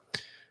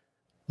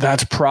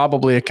that's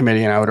probably a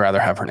committee, and I would rather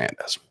have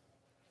Hernandez.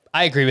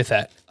 I agree with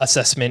that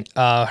assessment.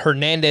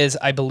 Hernandez,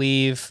 I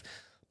believe,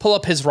 pull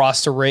up his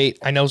roster rate.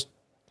 I know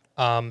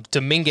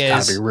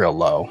Dominguez gotta be real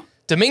low.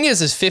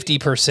 Dominguez is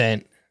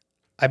 50%.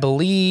 I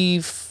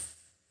believe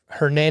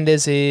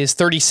Hernandez is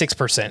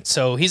 36%.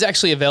 So he's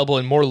actually available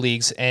in more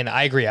leagues, and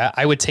I agree.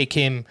 I would take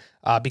him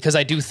because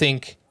I do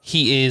think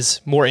he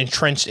is more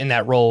entrenched in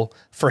that role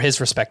for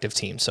his respective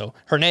team. So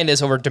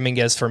Hernandez over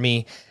Dominguez for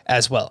me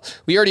as well.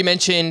 We already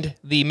mentioned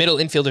the middle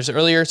infielders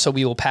earlier, so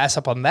we will pass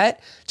up on that.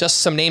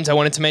 Just some names I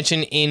wanted to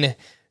mention in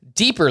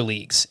deeper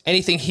leagues.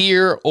 Anything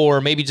here,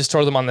 or maybe just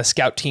throw them on the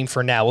scout team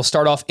for now. We'll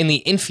start off in the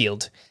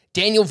infield.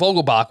 Daniel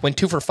Vogelbach went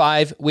 2 for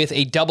 5 with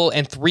a double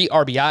and 3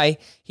 RBI.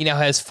 He now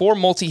has 4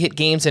 multi-hit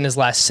games in his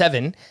last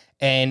 7,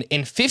 and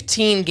in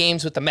 15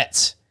 games with the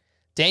Mets,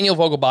 Daniel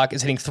Vogelbach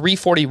is hitting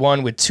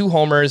 .341 with 2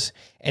 homers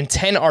and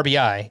 10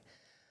 RBI.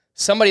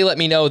 Somebody let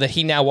me know that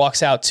he now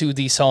walks out to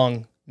the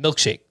song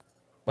Milkshake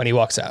when he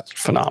walks out.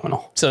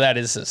 Phenomenal. So that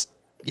is just,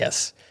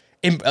 yes.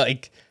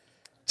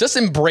 Just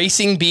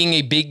embracing being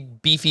a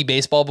big, beefy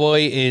baseball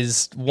boy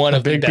is one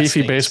of the best big, beefy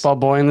things. Baseball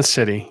boy in the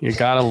city. You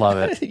gotta love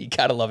it. You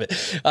gotta love it.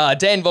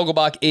 Dan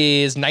Vogelbach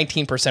is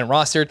 19%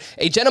 rostered.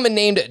 A gentleman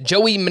named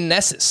Joey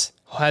Meneses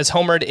has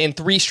homered in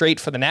 3 straight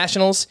for the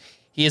Nationals.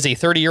 He is a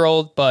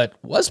 30-year-old, but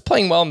was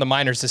playing well in the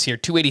minors this year.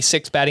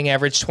 .286 batting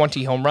average,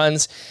 20 home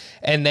runs.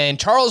 And then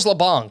Charles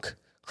LeBlanc.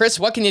 Chris,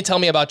 what can you tell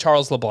me about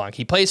Charles LeBlanc?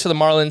 He plays for the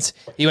Marlins.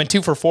 He went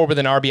 2 for 4 with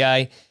an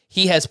RBI.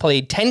 He has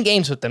played 10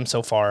 games with them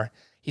so far.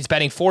 He's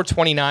batting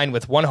 .429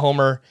 with 1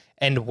 homer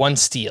and 1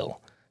 steal.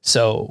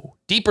 So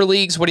deeper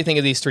leagues, what do you think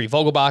of these 3?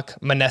 Vogelbach,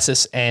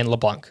 Meneses, and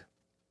LeBlanc.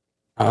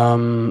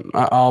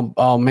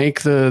 I'll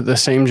make the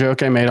same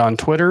joke I made on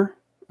Twitter,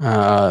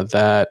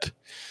 that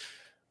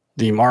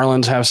the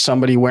Marlins have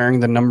somebody wearing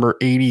the number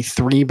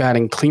 83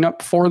 batting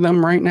cleanup for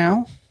them right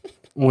now,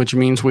 which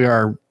means we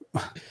are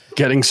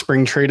getting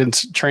spring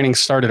training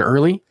started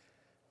early,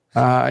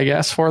 I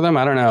guess, for them.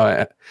 I don't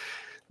know.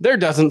 There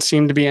doesn't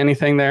seem to be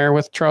anything there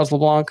with Charles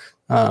LeBlanc.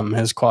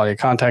 His quality of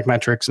contact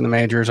metrics in the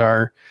majors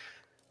are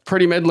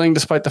pretty middling,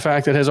 despite the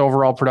fact that his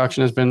overall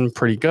production has been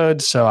pretty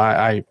good. So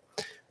I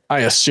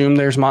assume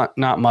there's not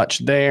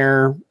much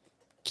there.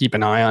 Keep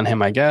an eye on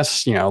him, I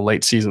guess.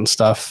 Late season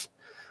stuff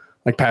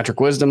like Patrick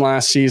Wisdom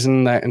last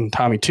season, that and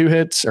Tommy 2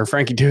 hits or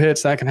Frankie 2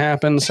 hits, that can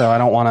happen. So I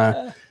don't want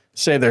to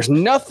say there's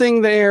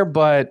nothing there,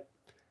 but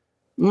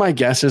my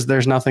guess is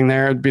there's nothing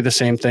there. It'd be the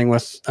same thing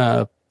with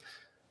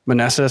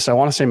Meneses. I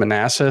want to say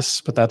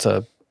Manassas, but that's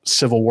a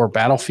Civil War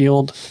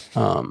battlefield.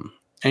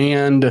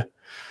 And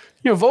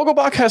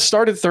Vogelbach has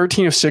started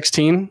 13 of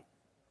 16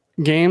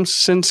 games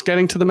since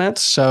getting to the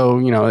Mets. So,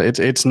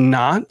 it's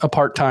not a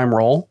part-time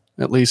role,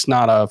 at least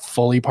not a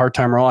fully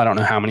part-time role. I don't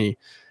know how many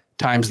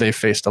times they've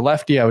faced a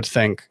lefty. I would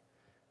think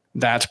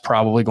that's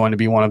probably going to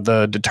be one of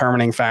the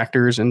determining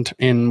factors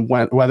in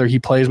whether he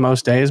plays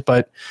most days,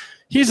 but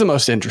he's the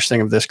most interesting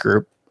of this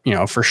group,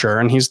 for sure.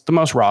 And he's the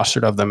most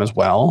rostered of them as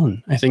well.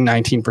 And I think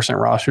 19%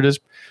 rostered is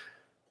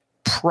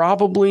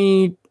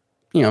probably,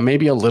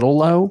 maybe a little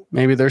low.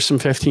 Maybe there's some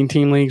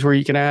 15-team leagues where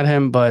you can add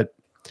him, but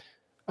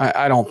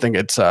I don't think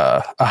it's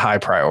a high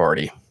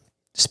priority.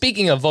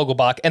 Speaking of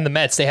Vogelbach and the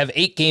Mets, they have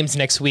 8 games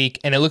next week,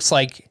 and it looks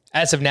like,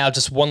 as of now,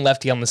 just 1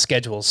 lefty on the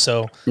schedule.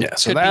 So yeah,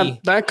 so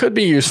that could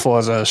be useful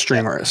as a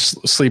streamer, a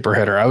sleeper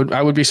hitter.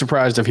 I would be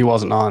surprised if he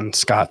wasn't on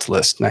Scott's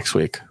list next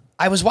week.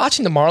 I was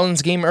watching the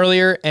Marlins game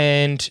earlier,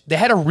 and they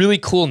had a really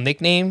cool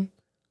nickname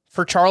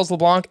for Charles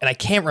LeBlanc, and I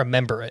can't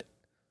remember it.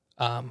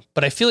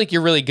 But I feel like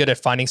you're really good at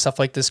finding stuff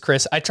like this,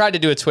 Chris. I tried to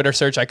do a Twitter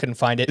search. I couldn't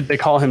find it. Did they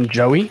call him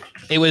Joey?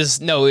 It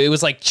was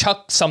like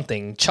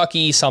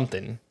Chucky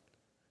something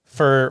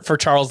for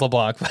Charles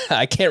LeBlanc.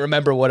 I can't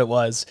remember what it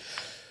was,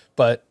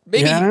 but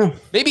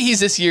maybe he's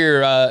this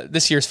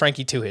year's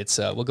Frankie 2 hits.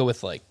 We'll go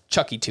with like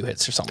Chucky 2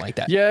 hits or something like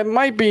that. Yeah, it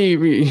might be.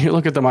 You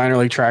look at the minor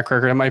league track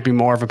record. It might be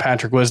more of a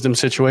Patrick Wisdom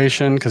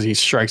situation because he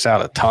strikes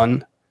out a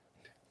ton.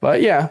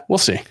 But yeah, we'll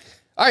see.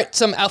 All right,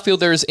 some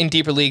outfielders in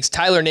deeper leagues.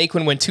 Tyler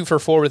Naquin went 2 for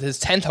 4 with his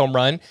 10th home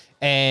run,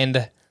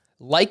 and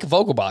like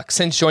Vogelbach,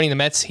 since joining the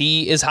Mets,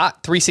 he is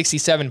hot.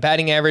 367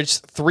 batting average,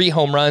 3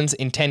 home runs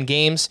in 10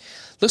 games.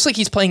 Looks like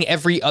he's playing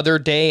every other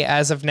day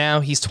as of now.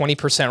 He's 20%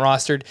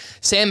 rostered.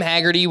 Sam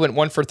Haggerty went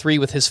 1 for 3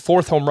 with his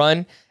 4th home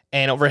run,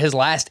 and over his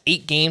last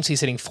 8 games,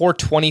 he's hitting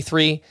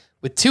 .423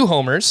 with 2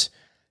 homers.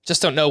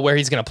 Just don't know where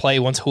he's going to play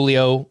once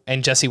Julio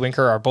and Jesse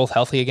Winker are both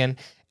healthy again.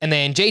 And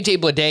then J.J.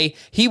 Bleday,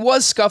 he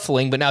was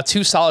scuffling, but now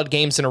 2 solid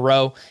games in a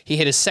row. He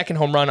hit his 2nd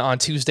home run on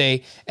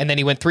Tuesday, and then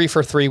he went 3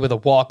 for 3 with a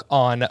walk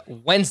on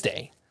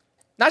Wednesday.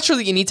 Not sure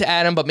that you need to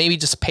add him, but maybe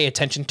just pay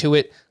attention to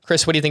it.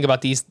 Chris, what do you think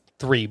about these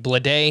 3?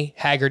 Bleday,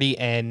 Haggerty,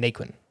 and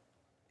Naquin.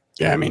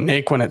 Yeah, I mean,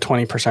 Naquin at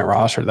 20%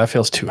 roster, that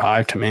feels too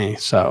high to me.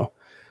 So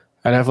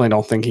I definitely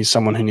don't think he's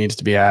someone who needs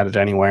to be added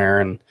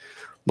anywhere. And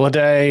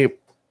Bleday,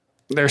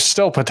 there's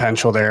still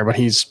potential there, but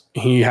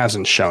he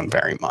hasn't shown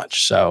very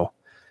much. So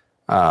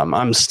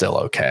I'm still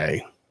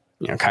okay,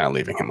 kind of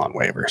leaving him on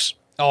waivers.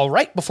 All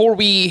right. Before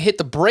we hit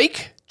the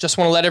break, just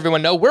want to let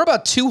everyone know we're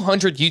about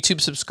 200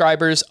 YouTube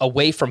subscribers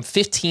away from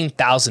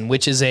 15,000,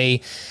 which is a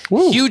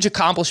huge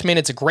accomplishment.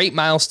 It's a great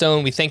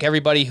milestone. We thank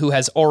everybody who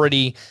has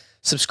already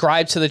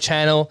subscribed to the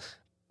channel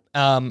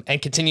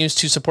and continues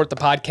to support the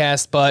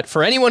podcast. But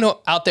for anyone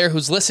out there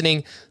who's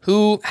listening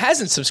who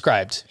hasn't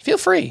subscribed, feel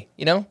free,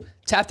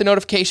 tap the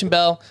notification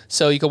bell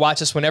so you can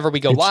watch us whenever we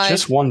go live.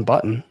 Just one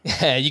button.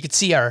 Yeah, you can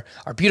see our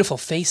beautiful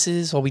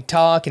faces while we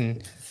talk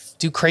and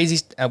do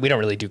crazy. We don't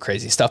really do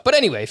crazy stuff, but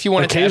anyway, if you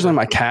want to, occasionally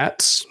my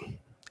cats.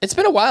 It's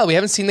been a while. We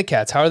haven't seen the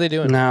cats. How are they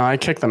doing? No, I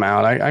kicked them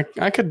out.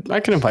 I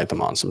could invite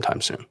them on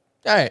sometime soon.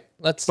 All right,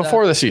 let's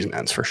before the season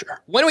ends for sure.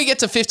 When we get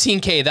to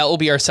 15K, that will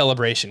be our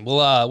celebration.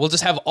 We'll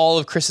just have all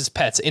of Chris's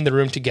pets in the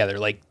room together,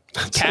 like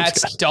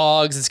cats,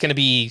 dogs. It's going to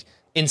be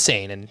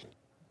insane,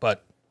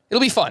 but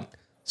it'll be fun.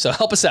 So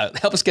help us out.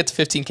 Help us get to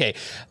 15K.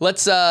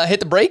 Let's hit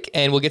the break,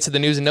 and we'll get to the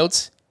news and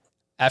notes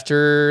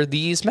after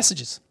these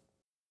messages.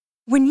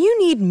 When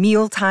you need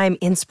mealtime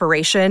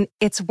inspiration,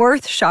 it's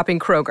worth shopping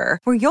Kroger,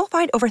 where you'll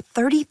find over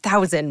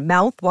 30,000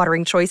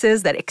 mouth-watering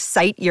choices that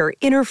excite your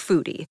inner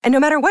foodie. And no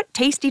matter what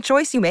tasty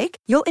choice you make,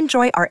 you'll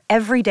enjoy our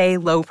everyday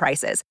low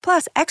prices,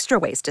 plus extra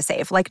ways to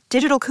save, like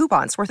digital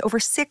coupons worth over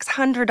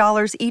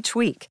 $600 each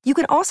week. You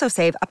can also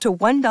save up to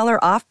 $1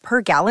 off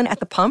per gallon at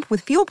the pump with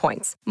fuel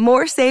points.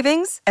 More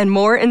savings and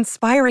more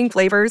inspiring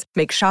flavors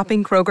make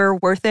shopping Kroger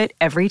worth it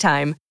every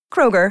time.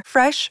 Kroger,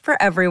 fresh for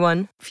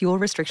everyone. Fuel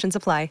restrictions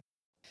apply.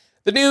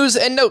 The news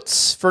and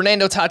notes.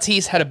 Fernando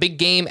Tatis had a big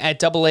game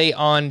at AA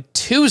on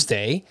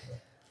Tuesday.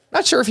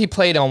 Not sure if he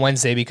played on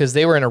Wednesday because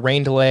they were in a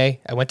rain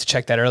delay. I went to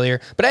check that earlier.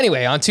 But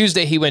anyway, on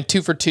Tuesday, he went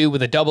 2 for 2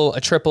 with a double,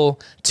 a triple,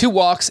 2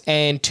 walks,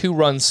 and 2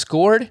 runs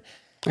scored.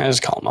 I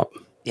just call him up.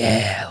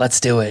 Yeah, let's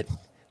do it.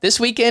 This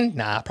weekend?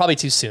 Nah, probably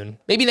too soon.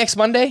 Maybe next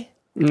Monday?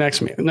 Next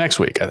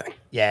week, I think.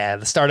 Yeah,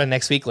 the start of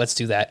next week. Let's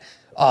do that.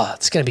 Oh,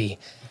 it's going to be...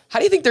 How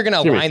do you think they're going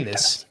to align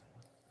this?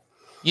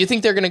 You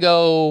think they're going to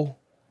go...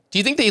 Do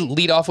you think they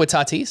lead off with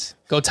Tatis?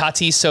 Go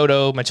Tatis,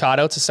 Soto,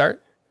 Machado to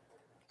start?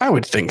 I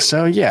would think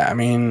so, yeah. I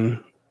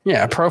mean,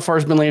 yeah,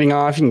 Profar's been leading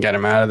off. You can get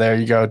him out of there.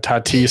 You go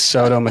Tatis,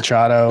 Soto,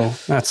 Machado.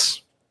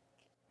 That's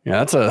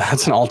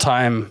an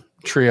all-time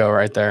trio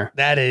right there.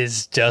 That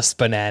is just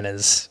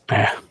bananas.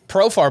 Yeah.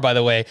 Profar, by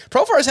the way.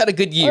 Profar's had a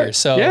good year.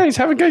 So yeah, he's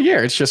having a good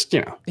year. It's just,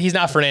 he's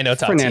not Fernando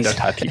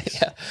Tatis.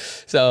 Yeah.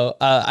 So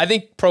I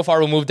think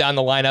Profar will move down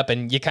the lineup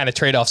and you kind of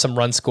trade off some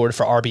runs scored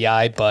for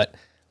RBI, but...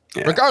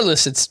 Yeah.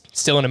 Regardless, it's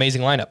still an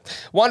amazing lineup.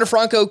 Wander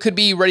Franco could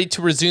be ready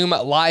to resume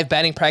live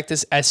batting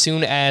practice as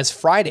soon as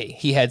Friday.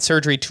 He had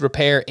surgery to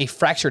repair a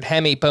fractured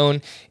hamate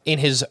bone in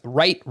his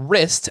right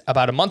wrist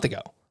about a month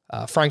ago.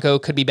 Franco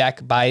could be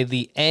back by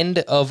the end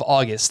of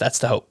August. That's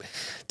the hope.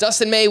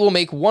 Dustin May will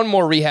make one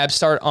more rehab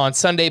start on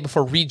Sunday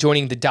before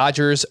rejoining the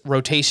Dodgers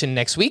rotation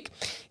next week.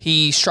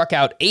 He struck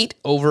out 8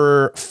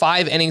 over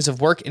 5 innings of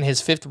work in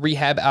his 5th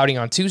rehab outing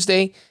on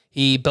Tuesday.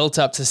 He built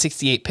up to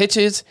 68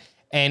 pitches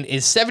and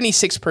is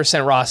 76%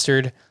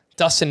 rostered.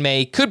 Dustin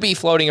May could be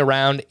floating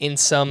around in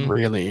some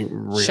really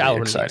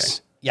shallow exciting.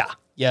 Leagues.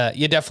 Yeah,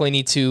 you definitely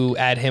need to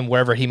add him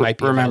wherever he might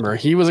be. Remember,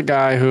 he was a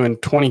guy who in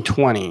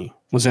 2020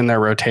 was in their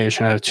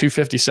rotation at a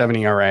 2.57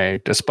 ERA,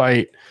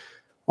 despite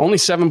only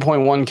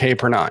 7.1 K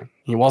per 9.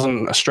 He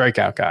wasn't a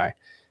strikeout guy.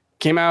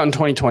 Came out in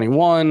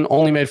 2021,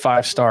 only made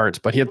 5 starts,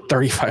 but he had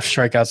 35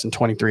 strikeouts in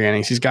 23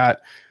 innings. He's got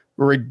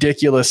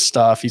ridiculous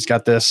stuff. He's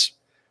got this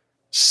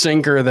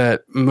sinker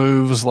that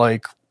moves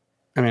like,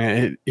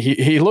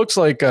 he looks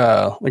like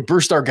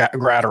Brusdar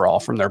Graterol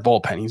from their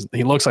bullpen.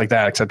 He looks like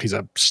that, except he's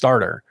a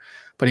starter.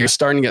 But he was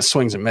starting to get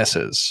swings and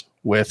misses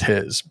with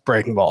his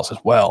breaking balls as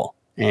well.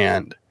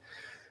 And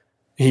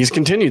he's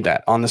continued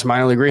that on this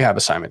minor league rehab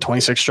assignment.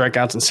 26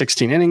 strikeouts and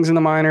 16 innings in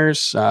the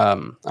minors.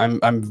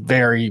 I'm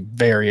very,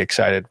 very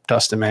excited.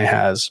 Dustin May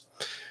has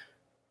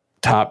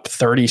top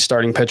 30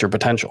 starting pitcher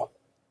potential.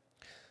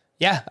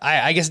 Yeah,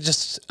 I guess it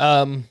just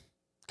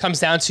comes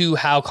down to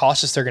how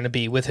cautious they're going to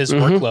be with his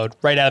workload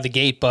right out of the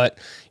gate. But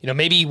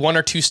maybe 1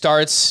 or 2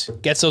 starts,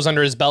 gets those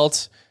under his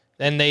belt.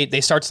 then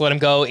they start to let him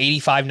go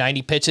 85,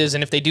 90 pitches.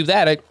 And if they do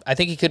that, I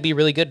think he could be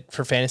really good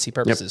for fantasy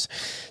purposes.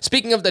 Yep.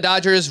 Speaking of the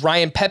Dodgers,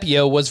 Ryan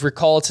Pepiot was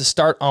recalled to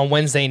start on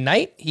Wednesday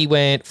night. He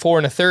went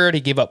 4 1/3.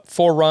 He gave up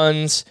 4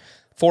 runs,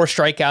 4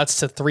 strikeouts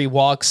to 3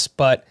 walks.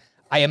 But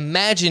I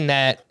imagine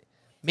that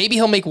maybe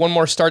he'll make one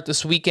more start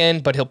this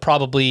weekend, but he'll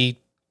probably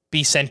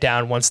be sent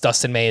down once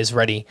Dustin May is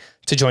ready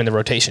to join the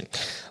rotation.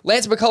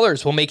 Lance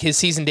McCullers will make his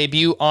season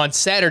debut on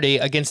Saturday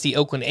against the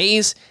Oakland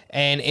A's,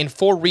 and in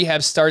 4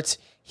 rehab starts,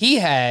 he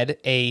had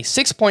a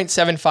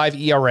 6.75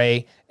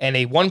 ERA and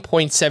a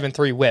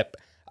 1.73 whip.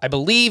 I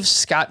believe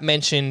Scott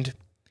mentioned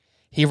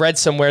he read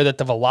somewhere that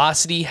the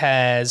velocity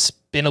has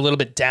been a little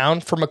bit down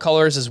for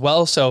McCullers as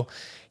well, so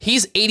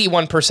he's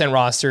 81%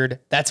 rostered.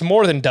 That's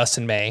more than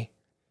Dustin May.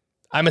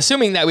 I'm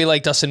assuming that we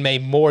like Dustin May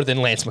more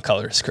than Lance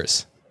McCullers,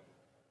 Chris.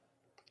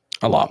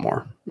 A lot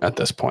more at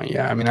this point.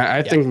 Yeah. I mean,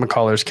 I think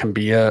McCullers can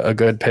be a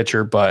good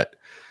pitcher, but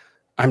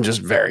I'm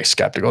just very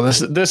skeptical.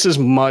 This is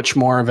much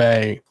more of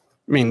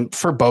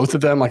for both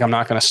of them, like I'm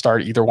not going to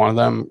start either one of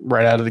them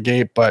right out of the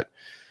gate, but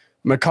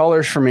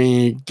McCullers for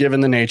me, given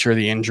the nature of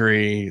the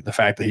injury, the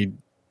fact that he,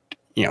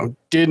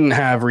 didn't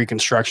have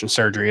reconstruction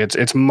surgery,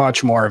 it's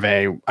much more of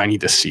I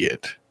need to see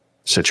it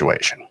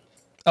situation.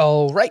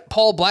 Oh, right.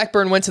 Paul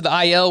Blackburn went to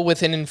the IL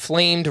with an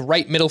inflamed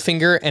right middle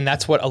finger, and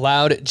that's what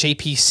allowed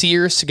JP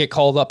Sears to get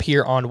called up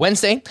here on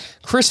Wednesday.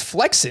 Chris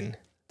Flexen.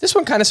 This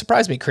one kind of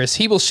surprised me, Chris.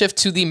 He will shift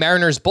to the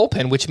Mariners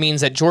bullpen, which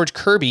means that George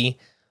Kirby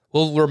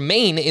will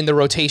remain in the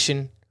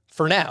rotation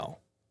for now.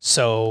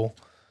 So,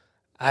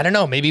 I don't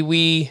know. Maybe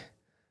we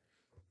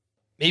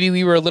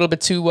were a little bit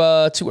too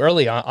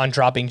early on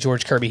dropping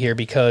George Kirby here,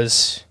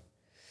 because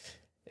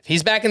if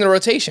he's back in the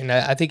rotation,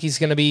 I think he's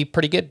going to be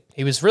pretty good.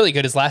 He was really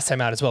good his last time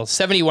out as well.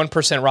 71%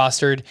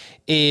 rostered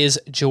is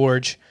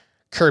George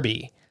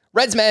Kirby.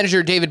 Reds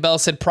manager David Bell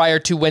said prior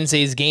to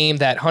Wednesday's game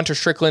that Hunter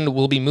Strickland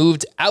will be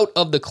moved out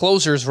of the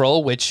closer's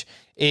role, which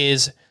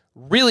is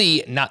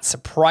really not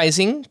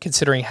surprising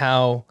considering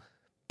how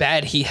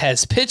bad he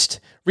has pitched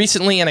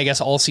recently, and I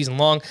guess all season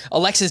long.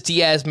 Alexis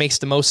Diaz makes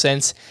the most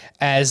sense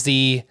as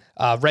the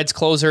Reds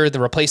closer, the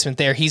replacement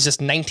there. He's just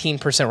 19%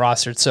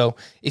 rostered. So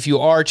if you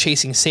are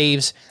chasing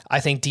saves,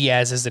 I think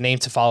Diaz is the name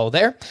to follow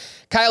there.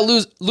 Kyle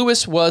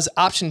Lewis was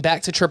optioned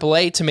back to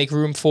AAA to make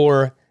room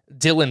for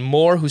Dylan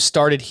Moore, who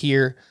started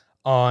here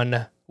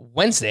on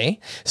Wednesday.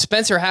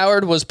 Spencer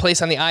Howard was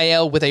placed on the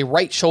IL with a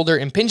right shoulder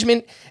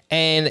impingement.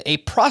 And a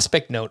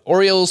prospect note,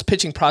 Orioles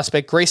pitching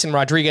prospect Grayson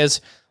Rodriguez,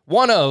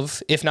 one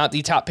of, if not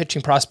the top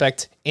pitching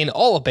prospect in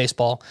all of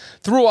baseball,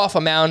 threw off a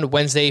mound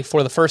Wednesday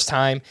for the first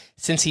time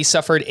since he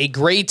suffered a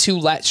grade 2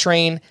 lat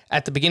strain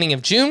at the beginning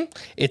of June.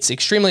 It's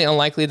extremely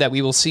unlikely that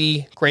we will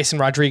see Grayson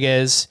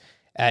Rodriguez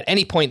at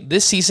any point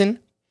this season,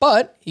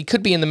 but he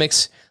could be in the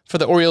mix for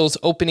the Orioles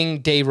opening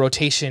day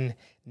rotation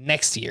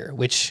next year,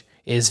 which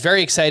is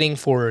very exciting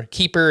for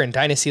keeper and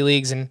dynasty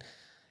leagues and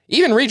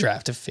even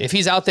redraft. If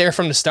he's out there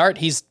from the start,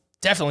 he's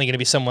definitely going to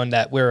be someone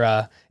that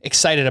we're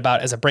excited about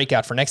as a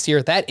breakout for next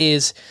year. That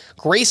is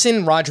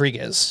Grayson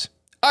Rodriguez.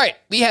 All right,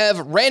 we have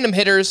random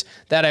hitters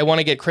that I want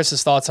to get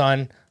Chris's thoughts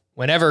on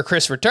whenever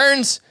Chris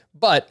returns.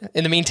 But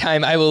in the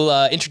meantime, I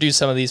will introduce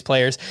some of these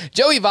players.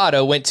 Joey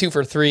Votto went 2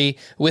 for 3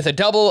 with a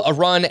double, a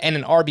run, and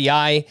an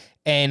RBI.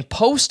 And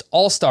post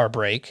All-Star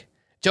break,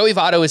 Joey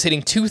Votto is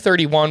hitting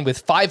 .231 with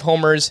 5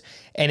 homers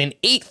and an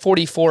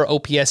 .844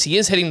 OPS. He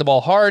is hitting the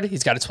ball hard.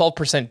 He's got a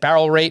 12%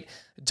 barrel rate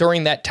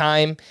during that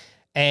time.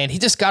 And he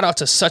just got off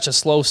to such a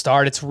slow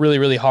start. It's really,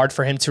 really hard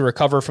for him to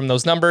recover from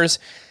those numbers.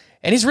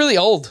 And he's really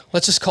old.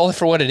 Let's just call it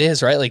for what it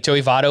is, right? Like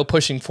Joey Votto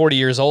pushing 40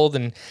 years old.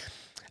 And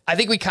I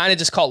think we kind of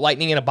just caught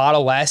lightning in a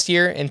bottle last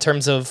year in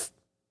terms of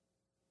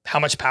how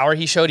much power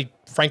he showed. He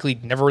frankly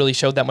never really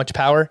showed that much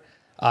power.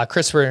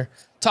 Chris, we're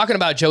talking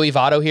about Joey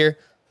Votto here.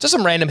 Just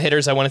some random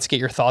hitters I wanted to get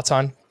your thoughts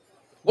on.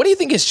 What do you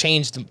think has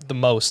changed the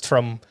most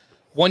from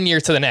one year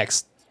to the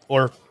next?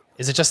 Or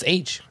is it just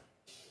age?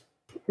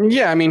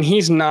 Yeah, I mean,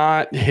 he's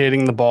not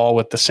hitting the ball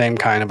with the same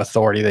kind of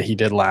authority that he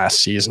did last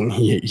season.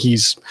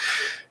 He's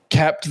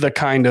kept the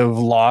kind of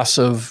loss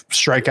of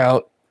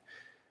strikeout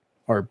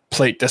or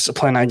plate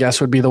discipline, I guess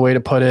would be the way to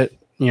put it,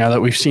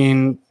 that we've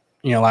seen.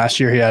 Last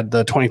year he had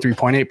the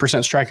 23.8%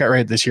 strikeout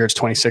rate. This year it's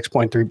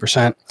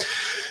 26.3%.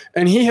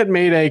 And he had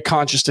made a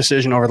conscious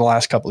decision over the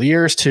last couple of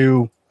years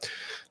to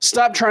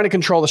stop trying to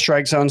control the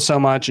strike zone so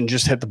much and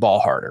just hit the ball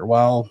harder.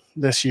 Well,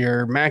 this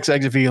year, max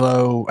exit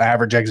velo,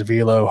 average exit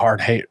velo,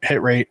 hard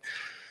hit rate,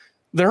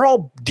 they're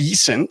all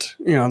decent.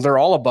 They're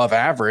all above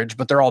average,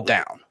 but they're all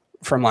down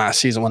from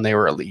last season when they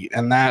were elite.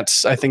 And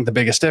that's, I think, the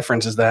biggest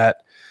difference is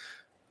that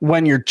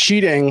when you're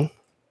cheating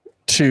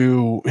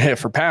to hit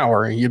for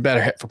power, you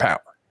better hit for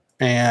power.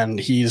 And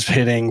he's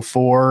hitting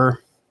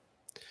for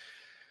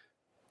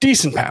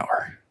decent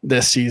power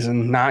this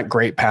season, not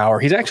great power.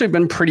 He's actually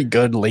been pretty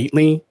good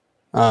lately.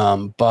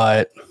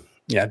 But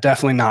yeah,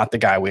 definitely not the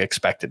guy we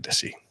expected to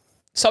see.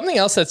 Something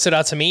else that stood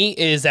out to me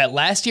is that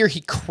last year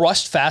he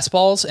crushed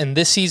fastballs, and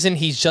this season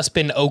he's just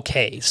been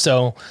okay.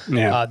 So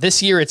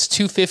this year it's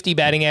 250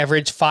 batting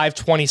average,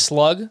 520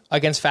 slug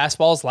against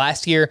fastballs.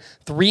 Last year,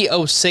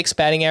 306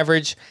 batting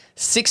average,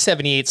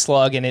 678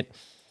 slug, and it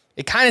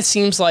kind of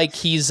seems like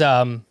he's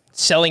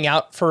selling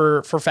out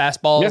for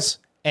fastballs,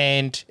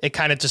 and it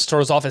kind of just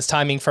throws off his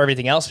timing for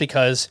everything else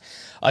because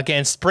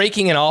against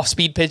breaking and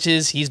off-speed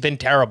pitches, he's been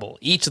terrible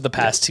each of the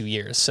past 2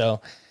 years. So,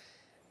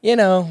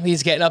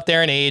 he's getting up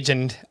there in age,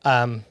 and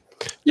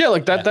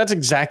that's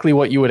exactly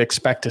what you would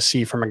expect to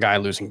see from a guy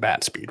losing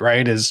bat speed,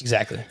 right? Is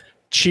exactly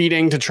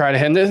cheating to try to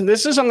hit.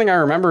 This is something I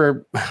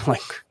remember,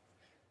 like,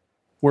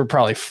 we're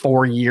probably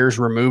 4 years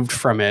removed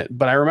from it,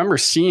 but I remember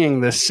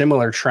seeing this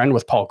similar trend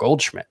with Paul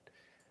Goldschmidt.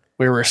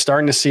 We were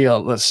starting to see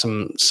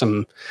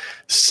some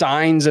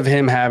signs of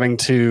him having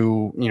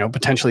to,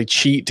 potentially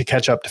cheat to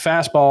catch up to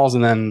fastballs,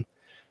 and then,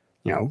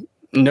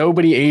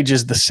 nobody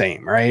ages the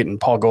same, right? And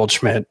Paul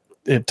Goldschmidt,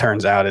 it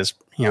turns out, is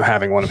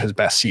having one of his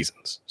best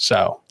seasons.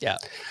 So yeah,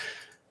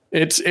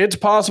 it's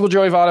possible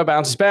Joey Votto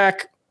bounces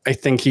back. I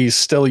think he's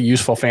still a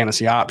useful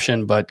fantasy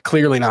option, but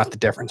clearly not the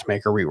difference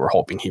maker we were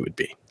hoping he would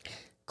be.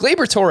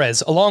 Gleyber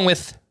Torres, along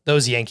with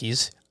those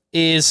Yankees,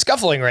 is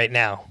scuffling right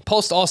now.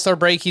 Post All-Star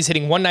break, he's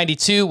hitting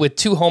 192 with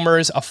 2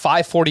 homers, a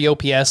 540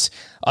 OPS,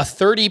 a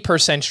 30%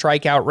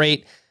 strikeout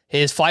rate.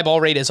 His fly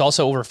ball rate is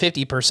also over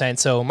 50%,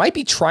 so might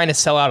be trying to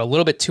sell out a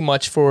little bit too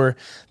much for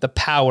the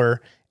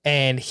power.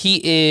 And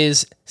he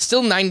is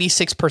still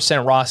 96%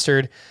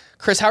 rostered.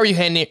 Chris, how are you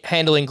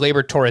handling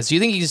Gleyber Torres? Do you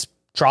think he's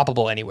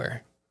droppable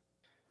anywhere?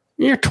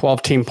 Your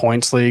 12-team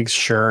points leagues,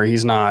 sure.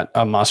 He's not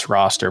a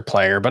must-roster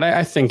player, but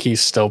I think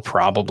he's still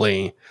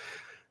probably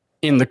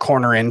in the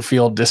corner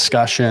infield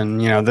discussion.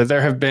 That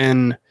there have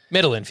been...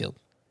 Middle infield,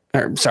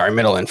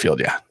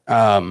 yeah.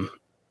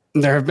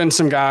 There have been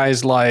some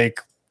guys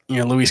like,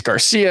 Luis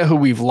Garcia, who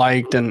we've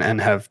liked and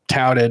have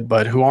touted,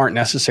 but who aren't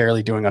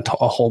necessarily doing a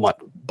whole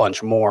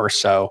bunch more.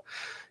 So,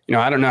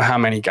 I don't know how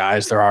many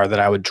guys there are that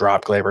I would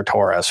drop Gleyber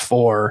Torres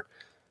for.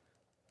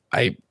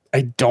 I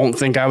don't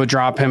think I would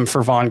drop him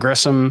for Vaughn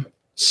Grissom.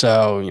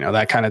 So,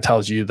 that kind of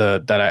tells you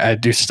that I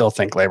do still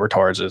think Gleyber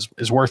Torres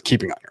is worth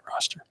keeping on your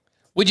roster.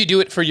 Would you do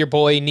it for your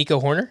boy, Nico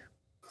Horner?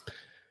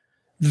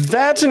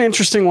 That's an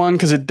interesting one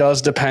because it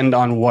does depend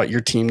on what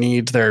your team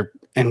needs. They're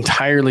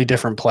entirely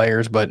different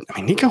players, but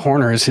Nico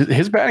Horner is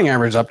his batting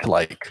average up to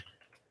like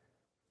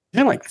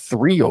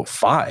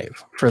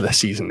 305 for the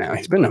season now.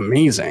 He's been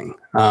amazing.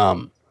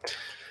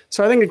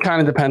 So I think it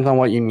kind of depends on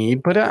what you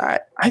need, but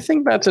I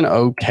think that's an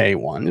okay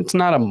one. It's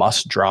not a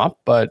must drop,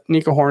 but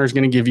Nico Horner is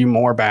going to give you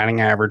more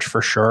batting average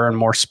for sure and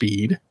more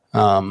speed.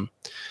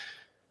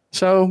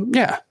 So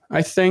yeah,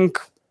 I think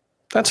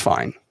that's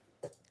fine.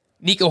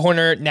 Nico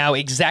Horner now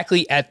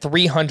exactly at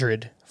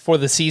 300 for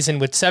the season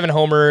with 7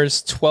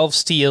 homers, 12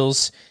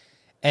 steals,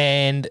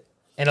 and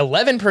an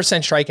 11%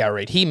 strikeout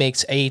rate. He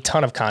makes a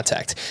ton of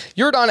contact.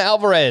 Yordan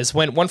Alvarez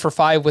went 1 for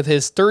 5 with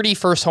his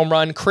 31st home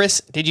run.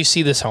 Chris, did you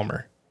see this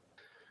homer?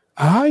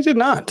 I did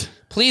not.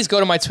 Please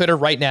go to my Twitter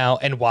right now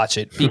and watch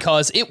it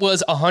because it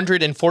was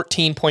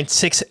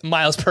 114.6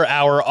 miles per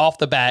hour off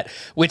the bat,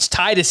 which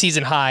tied a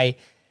season high.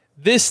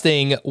 This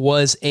thing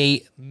was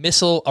a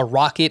missile, a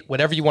rocket,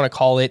 whatever you want to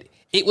call it.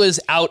 It was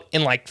out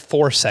in like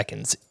 4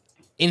 seconds.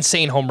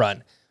 Insane home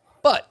run.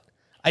 But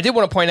I did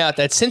want to point out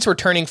that since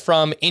returning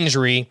from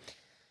injury,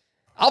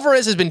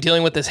 Alvarez has been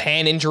dealing with this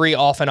hand injury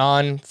off and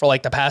on for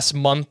like the past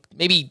month,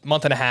 maybe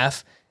month and a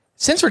half.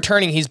 Since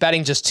returning, he's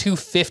batting just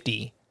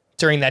 250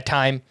 during that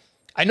time.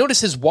 I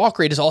noticed his walk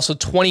rate is also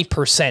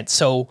 20%.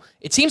 So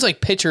it seems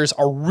like pitchers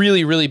are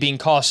really, really being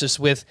cautious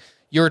with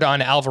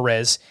Yordan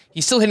Alvarez.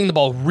 He's still hitting the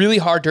ball really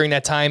hard during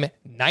that time,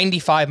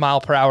 95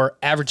 mile per hour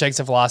average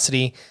exit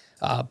velocity.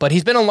 But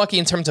he's been unlucky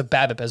in terms of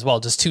BABIP as well,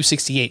 just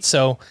 268.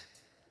 So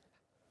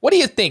what do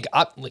you think?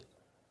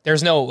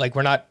 There's no,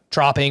 we're not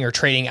dropping or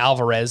trading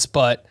Alvarez,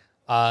 but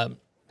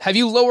have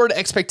you lowered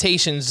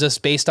expectations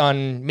just based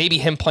on maybe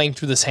him playing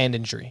through this hand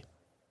injury?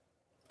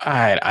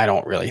 I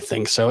don't really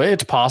think so.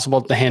 It's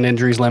possible that the hand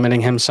injury is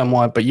limiting him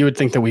somewhat, but you would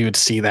think that we would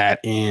see that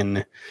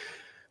in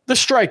the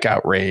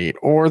strikeout rate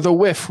or the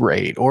whiff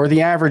rate or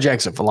the average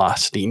exit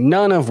velocity,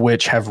 none of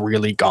which have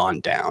really gone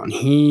down.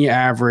 He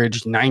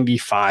averaged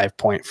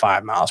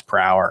 95.5 miles per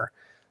hour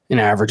in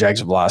average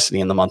exit velocity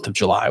in the month of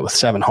July with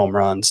 7 home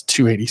runs,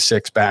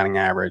 286 batting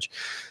average.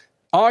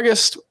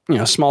 August,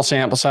 small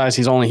sample size.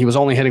 He was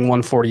only hitting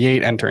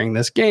 148 entering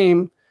this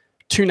game,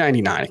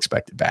 299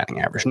 expected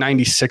batting average,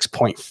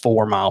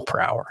 96.4 mile per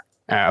hour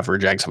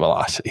average exit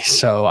velocity.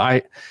 So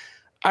I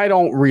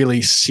don't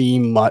really see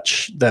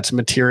much that's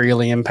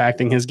materially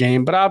impacting his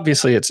game, but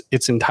obviously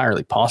it's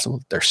entirely possible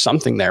that there's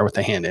something there with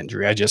the hand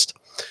injury.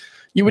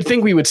 You would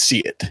think we would see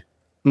it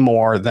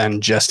more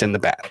than just in the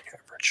batting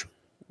average.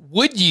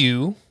 Would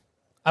you,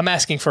 I'm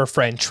asking for a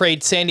friend,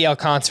 trade Sandy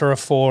Alcantara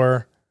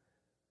for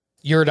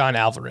Yordan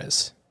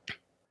Alvarez?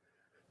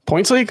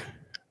 Points league?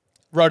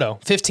 Roto,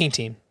 15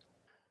 team.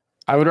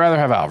 I would rather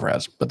have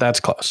Alvarez, but that's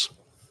close.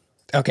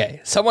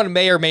 Okay, someone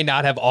may or may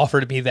not have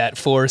offered me that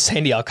for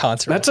Sandy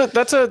Alcantara.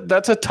 That's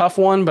a tough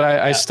one, but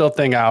I still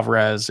think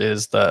Alvarez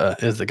is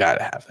the guy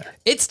to have there.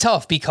 It's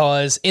tough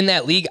because in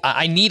that league,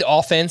 I need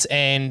offense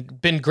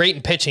and been great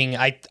in pitching.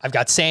 I've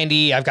got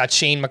Sandy, I've got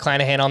Shane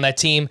McClanahan on that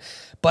team,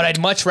 but I'd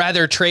much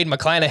rather trade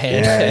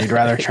McClanahan. Yeah, you'd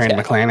rather trade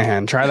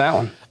McClanahan. Try that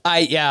one.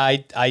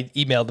 I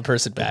emailed the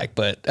person back,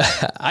 but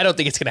I don't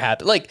think it's going to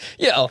happen. Like,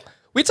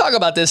 we talk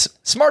about this.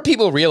 Smart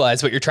people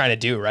realize what you're trying to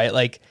do, right?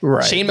 Like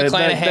Shane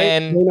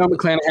McClanahan. They know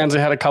McClanahan's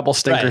had a couple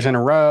stinkers in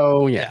a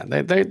row. Yeah,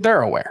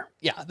 they're aware.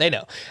 Yeah, they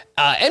know.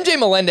 MJ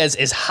Melendez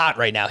is hot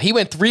right now. He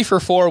went 3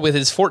 for 4 with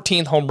his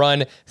 14th home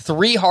run,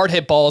 3 hard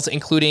hit balls,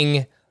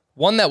 including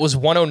one that was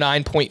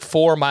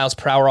 109.4 miles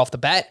per hour off the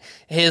bat.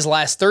 His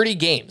last 30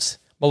 games,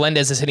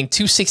 Melendez is hitting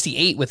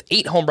 268 with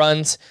 8 home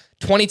runs,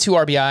 22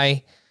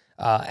 RBI.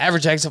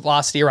 Average exit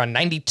velocity around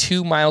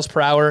 92 miles per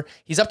hour.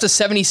 He's up to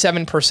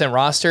 77%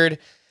 rostered.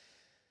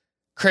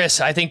 Chris,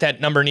 I think that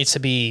number needs to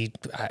be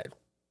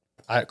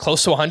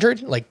close to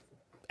 100. Like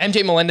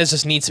MJ Melendez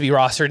just needs to be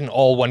rostered in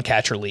all one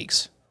catcher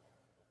leagues.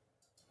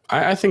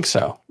 I think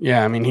so.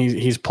 Yeah, I mean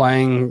he's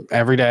playing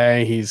every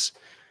day. He's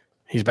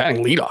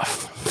batting leadoff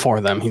for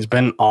them. He's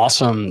been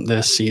awesome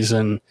this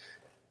season.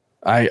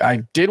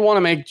 I did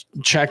want to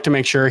check to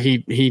make sure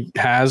he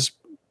has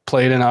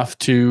played enough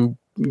to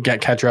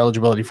get catcher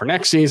eligibility for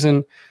next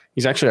season.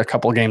 He's actually a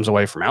couple of games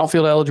away from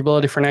outfield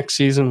eligibility for next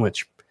season,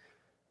 which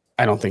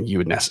I don't think you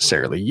would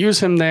necessarily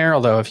use him there.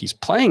 Although if he's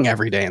playing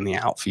every day in the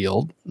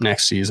outfield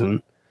next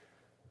season,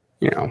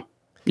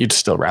 you'd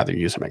still rather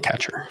use him at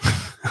catcher.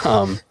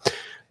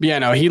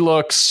 He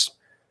looks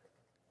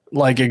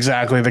like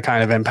exactly the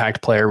kind of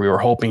impact player we were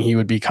hoping he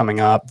would be coming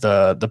up.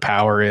 The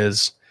power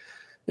is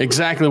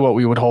exactly what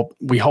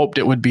we hoped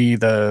it would be.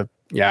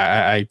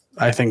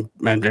 I think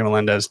MJ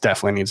Melendez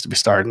definitely needs to be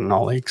started in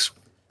all leagues.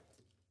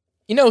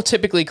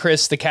 Typically,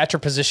 Chris, the catcher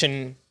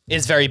position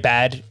is very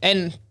bad.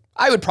 And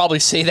I would probably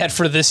say that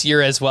for this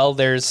year as well.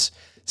 There's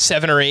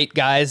 7 or 8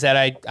 guys that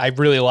I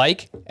really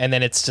like, and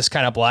then it's just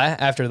kind of blah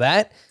after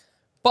that.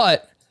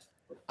 But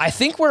I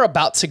think we're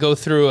about to go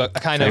through a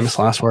kind famous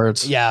last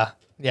words. Yeah,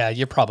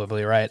 you're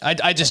probably right.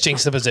 I just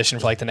jinxed the position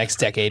for like the next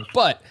decade.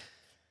 But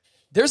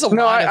there's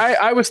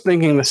I was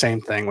thinking the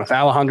same thing with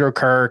Alejandro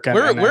Kirk.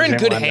 We're in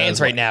good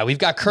hands right now. We've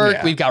got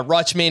Kirk, we've got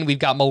Rutschman, we've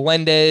got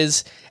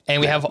Melendez,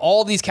 and we have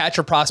all these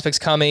catcher prospects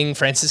coming: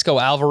 Francisco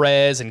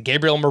Alvarez and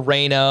Gabriel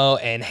Moreno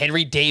and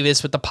Henry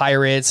Davis with the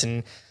Pirates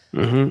and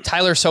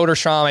Tyler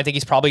Soderstrom. I think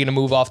he's probably going to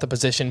move off the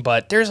position,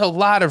 but there's a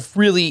lot of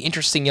really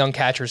interesting young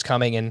catchers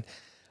coming, and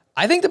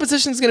I think the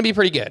position is going to be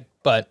pretty good.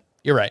 But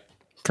you're right.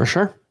 For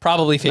sure.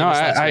 Probably famous.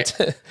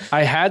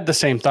 I had the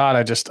same thought.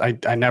 I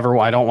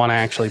don't want to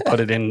actually put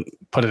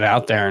it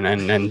out there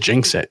and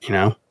jinx it,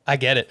 I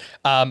get it.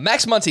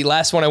 Max Muncy,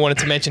 last one I wanted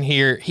to mention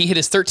here. He hit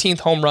his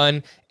 13th home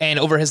run, and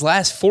over his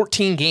last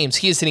 14 games,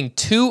 he is hitting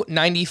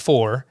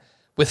 .294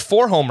 with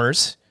 4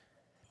 homers,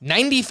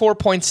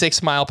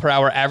 94.6 mile per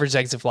hour average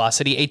exit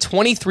velocity, a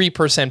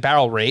 23%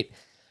 barrel rate.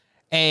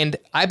 And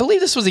I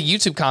believe this was a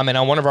YouTube comment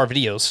on one of our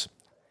videos.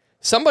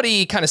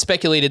 Somebody kind of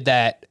speculated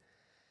that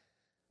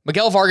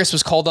Miguel Vargas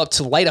was called up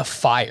to light a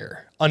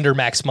fire under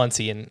Max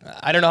Muncy. And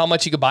I don't know how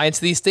much you could buy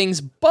into these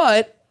things,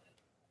 but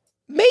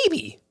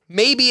maybe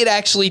it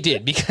actually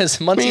did, because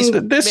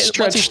this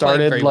stretch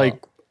started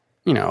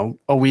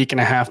a week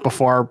and a half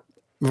before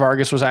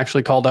Vargas was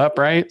actually called up,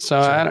 right?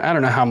 So sure. I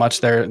don't know how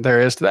much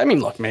there is to that. I mean,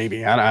 look,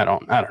 maybe I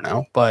don't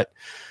know, but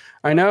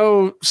I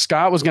know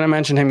Scott was going to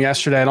mention him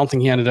yesterday. I don't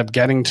think he ended up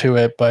getting to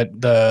it, but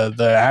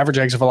the average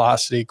exit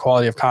velocity,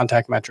 quality of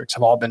contact metrics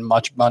have all been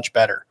much, much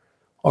better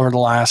over the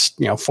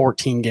last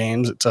 14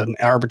 games. It's an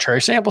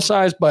arbitrary sample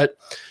size, but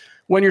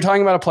when you're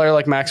talking about a player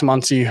like Max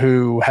Muncy,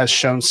 who has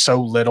shown so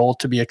little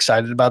to be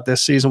excited about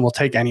this season, we'll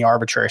take any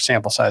arbitrary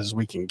sample sizes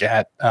we can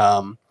get.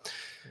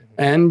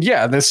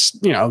 This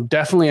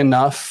definitely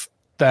enough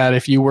that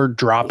if you were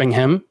dropping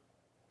him,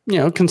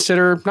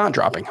 consider not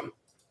dropping him.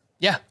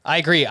 Yeah, I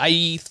agree.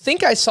 I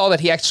think I saw that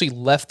he actually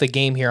left the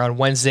game here on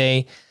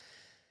Wednesday.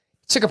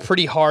 Took a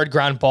pretty hard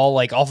ground ball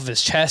off of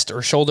his chest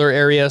or shoulder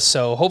area,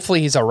 so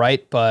hopefully he's all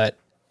right. But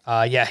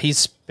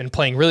he's been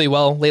playing really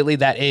well lately.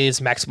 That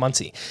is Max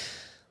Muncy.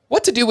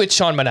 What to do with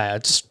Sean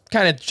Manaea? Just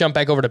kind of jump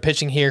back over to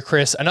pitching here,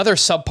 Chris. Another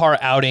subpar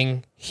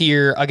outing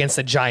here against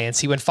the Giants.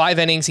 He went 5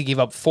 innings. He gave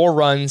up 4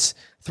 runs.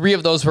 3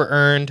 of those were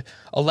earned.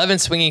 11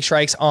 swinging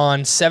strikes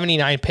on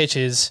 79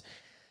 pitches.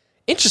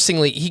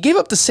 Interestingly, he gave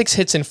up the 6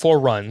 hits and 4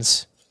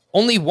 runs.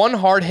 Only 1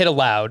 hard hit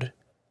allowed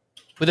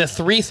with a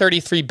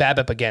 .333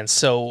 BABIP against.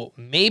 So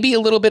maybe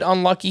a little bit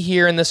unlucky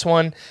here in this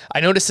one.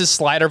 I noticed his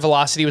slider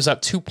velocity was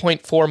up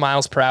 2.4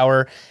 miles per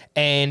hour.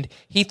 And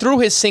he threw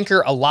his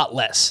sinker a lot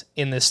less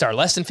in this start,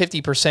 less than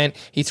 50%.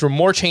 He threw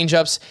more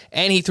changeups,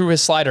 and he threw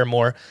his slider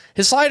more.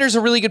 His slider's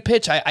a really good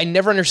pitch. I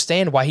never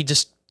understand why he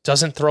just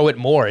doesn't throw it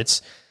more.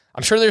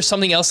 I'm sure there's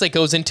something else that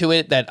goes into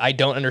it that I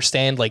don't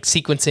understand, like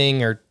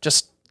sequencing or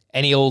just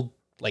any old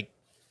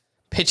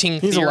pitching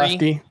theory. He's a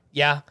lefty.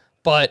 Yeah,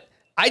 but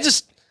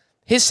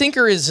his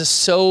sinker is just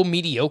so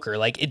mediocre.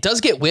 Like, it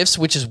does get whiffs,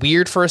 which is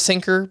weird for a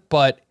sinker,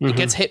 but it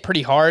gets hit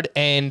pretty hard,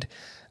 and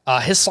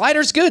his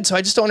slider's good, so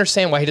I just don't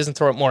understand why he doesn't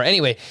throw it more.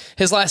 Anyway,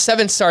 his last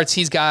 7 starts,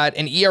 he's got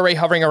an ERA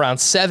hovering around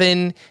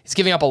 7. He's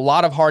giving up a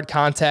lot of hard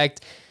contact.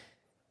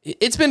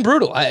 It's been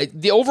brutal.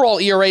 The overall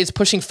ERA is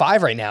pushing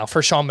 5 right now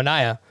for Sean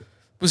Manaea. I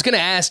was going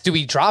to ask, do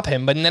we drop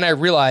him? But then I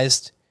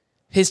realized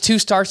his 2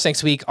 starts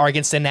next week are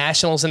against the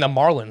Nationals and the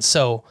Marlins.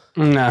 So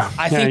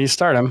I think you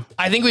start him.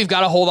 I think we've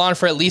got to hold on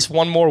for at least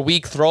one more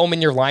week, throw him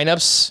in your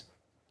lineups,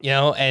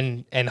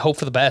 and hope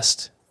for the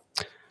best.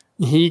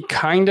 He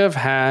kind of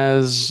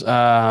has,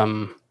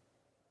 and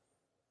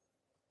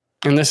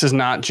this is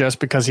not just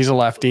because he's a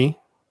lefty,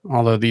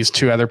 although these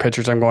 2 other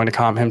pitchers I'm going to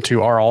comp him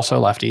to are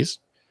also lefties.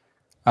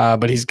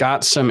 But he's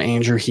got some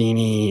Andrew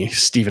Heaney,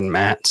 Steven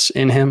Matz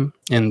in him,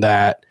 in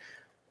that,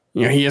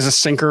 he is a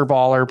sinker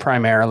baller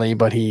primarily,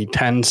 but he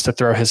tends to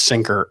throw his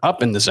sinker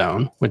up in the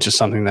zone, which is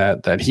something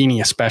that Heaney,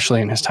 especially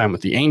in his time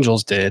with the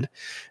Angels, did,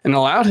 and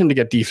allowed him to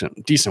get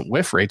decent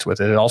whiff rates with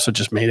it. It also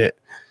just made it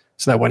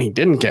so that when he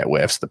didn't get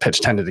whiffs, the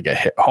pitch tended to get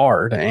hit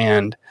hard.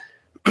 And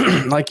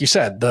like you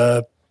said,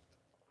 the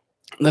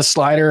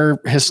slider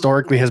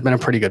historically has been a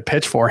pretty good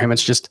pitch for him.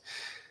 It's just,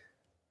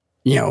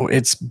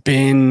 it's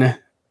been,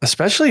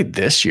 especially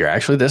this year,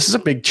 actually, this is a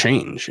big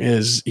change,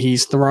 is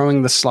he's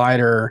throwing the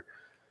slider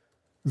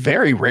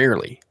very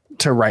rarely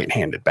to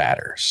right-handed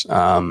batters.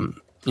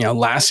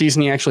 Last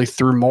season, he actually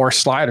threw more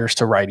sliders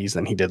to righties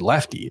than he did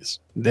lefties.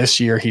 This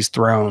year, he's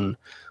thrown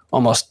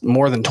almost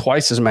more than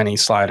twice as many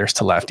sliders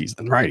to lefties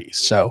than righties.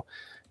 So,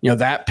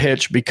 that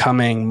pitch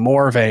becoming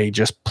more of a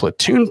just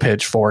platoon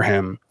pitch for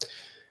him,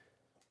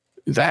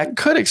 that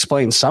could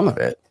explain some of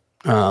it,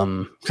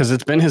 because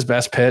it's been his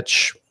best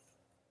pitch.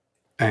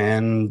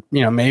 And,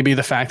 maybe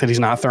the fact that he's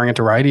not throwing it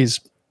to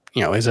righties,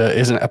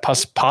 is a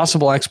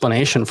possible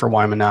explanation for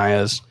why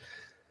Manaea's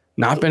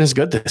not been as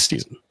good this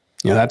season.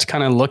 That's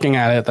kind of looking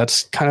at it.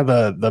 That's kind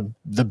of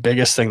the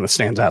biggest thing that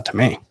stands out to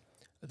me.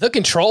 The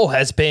control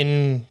has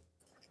been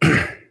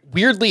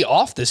weirdly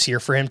off this year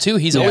for him too.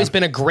 He's always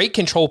been a great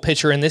control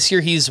pitcher, and this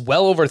year he's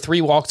well over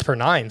 3 walks per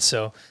 9.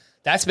 So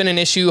that's been an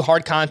issue.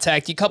 Hard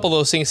contact. You couple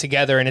those things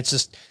together, and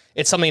it's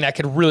something that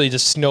could really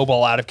just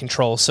snowball out of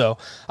control. So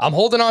I'm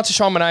holding on to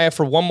Sean Manaea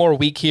for one more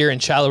week here in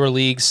shallower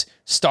leagues.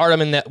 Start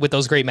him with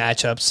those great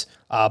matchups.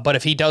 But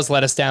if he does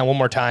let us down one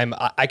more time,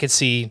 I could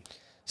see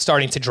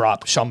starting to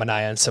drop Sean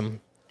Manaea in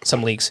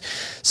some leagues.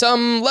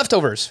 Some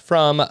leftovers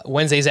from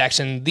Wednesday's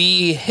action.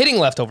 The hitting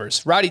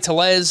leftovers. Rowdy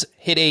Tellez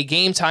hit a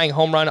game-tying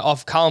home run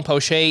off Colin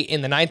Poche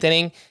in the 9th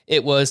inning.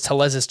 It was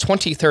Tellez's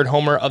 23rd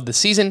homer of the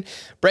season.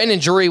 Brandon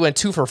Drury went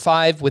 2 for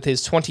 5 with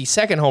his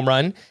 22nd home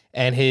run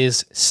and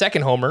his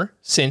 2nd homer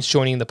since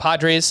joining the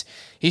Padres.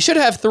 He should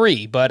have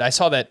 3, but I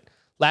saw that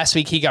last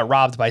week he got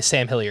robbed by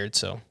Sam Hilliard,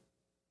 so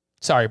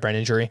sorry,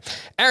 Brandon Drury.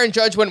 Aaron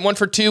Judge went 1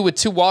 for 2 with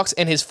 2 walks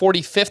and his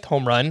 45th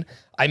home run.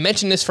 I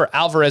mentioned this for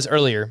Alvarez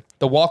earlier,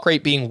 the walk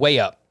rate being way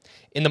up.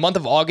 In the month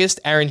of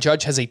August, Aaron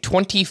Judge has a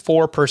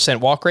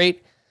 24% walk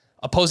rate.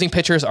 Opposing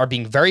pitchers are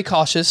being very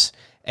cautious,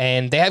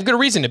 and they have good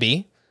reason to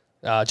be.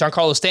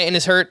 Giancarlo Stanton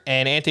is hurt,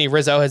 and Anthony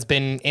Rizzo has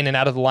been in and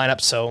out of the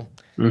lineup, so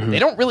they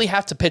don't really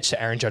have to pitch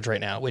to Aaron Judge right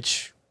now,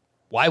 which,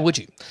 why would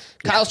you?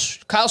 Kyle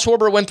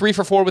Schwarber went 3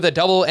 for 4 with a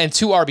double and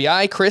 2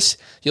 RBI. Chris,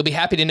 you'll be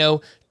happy to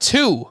know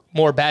 2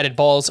 more batted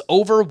balls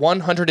over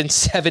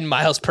 107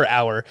 miles per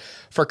hour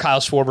for Kyle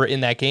Schwarber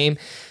in that game.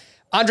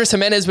 Andres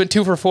Jimenez went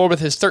 2 for 4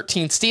 with his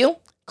 13th steal.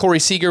 Corey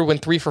Seager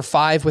went 3 for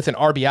 5 with an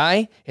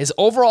RBI. His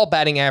overall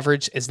batting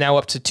average is now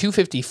up to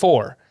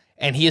 254,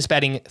 and he is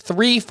batting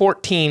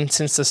 .314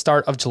 since the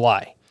start of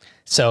July.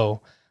 So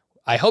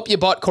I hope you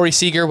bought Corey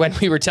Seager when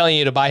we were telling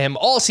you to buy him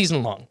all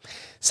season long.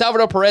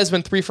 Salvador Perez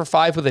went 3 for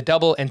 5 with a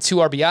double and 2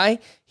 RBI.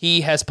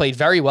 He has played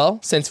very well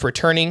since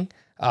returning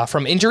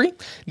from injury.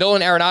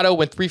 Nolan Arenado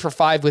went 3 for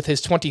 5 with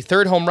his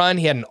 23rd home run.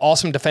 He had an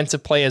awesome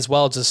defensive play as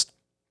well, just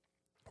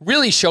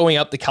really showing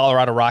up the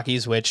Colorado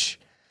Rockies, which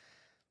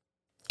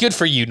good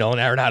for you, Nolan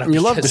Arenado.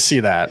 You love to see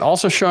that.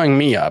 Also showing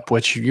me up,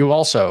 which you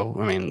also,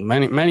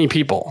 many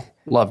people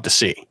love to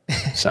see.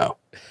 So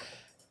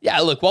yeah,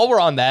 look, while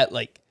we're on that,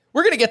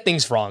 we're going to get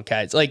things wrong,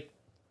 guys.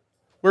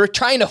 We're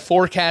trying to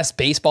forecast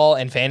baseball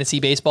and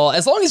fantasy baseball.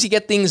 As long as you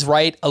get things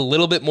right a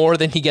little bit more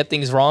than you get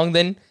things wrong,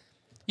 then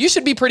you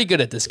should be pretty good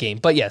at this game.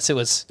 But yes, it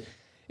was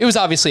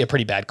obviously a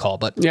pretty bad call.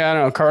 But yeah, I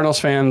know Cardinals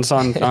fans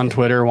on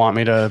Twitter want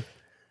me to,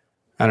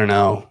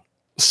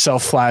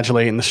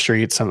 self-flagellate in the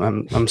streets.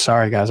 I'm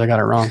sorry, guys. I got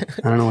it wrong.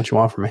 I don't know what you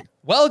want from me.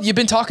 Well, you've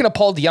been talking to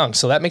Paul DeYoung,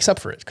 so that makes up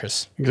for it,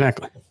 Chris.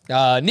 Exactly.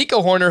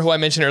 Nico Horner, who I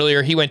mentioned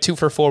earlier, he went 2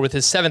 for 4 with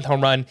his 7th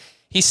home run.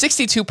 He's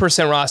 62%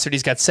 rostered.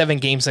 He's got 7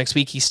 games next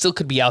week. He still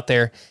could be out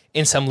there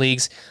in some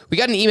leagues. We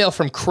got an email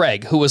from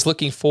Craig, who was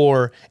looking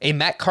for a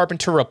Matt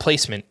Carpenter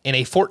replacement in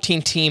a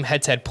 14-team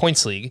head-to-head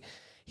points league.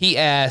 He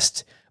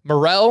asked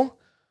Morel,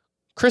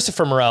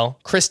 Christopher Morel,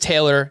 Chris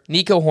Taylor,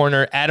 Nico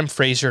Horner, Adam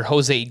Frazier,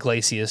 Jose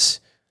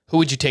Iglesias. Who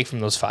would you take from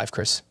those 5,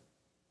 Chris?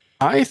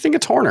 I think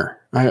it's Horner.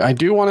 I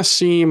do want to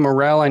see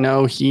Morel. I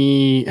know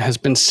he has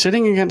been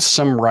sitting against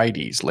some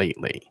righties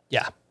lately.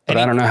 Yeah. but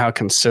I don't know how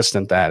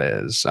consistent that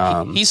is.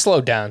 He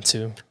slowed down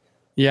too.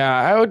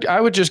 Yeah, I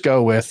would just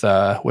go with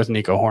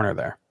Nico Hoerner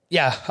there.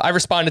 Yeah, I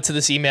responded to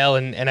this email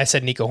and I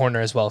said Nico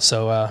Hoerner as well.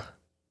 So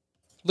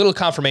little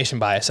confirmation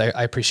bias.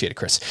 I appreciate it,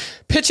 Chris.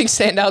 Pitching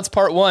standouts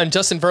part 1.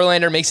 Justin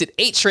Verlander makes it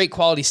 8 straight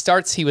quality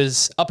starts. He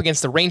was up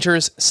against the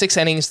Rangers, 6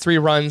 innings, 3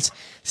 runs,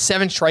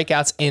 7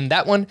 strikeouts in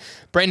that one.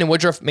 Brandon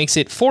Woodruff makes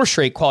it 4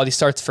 straight quality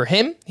starts for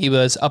him. He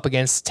was up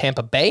against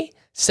Tampa Bay,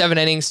 7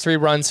 innings, 3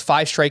 runs,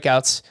 5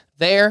 strikeouts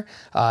there.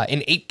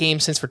 In 8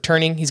 games since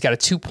returning, he's got a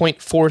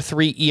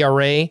 2.43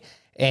 ERA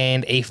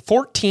and a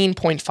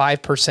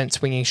 14.5%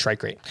 swinging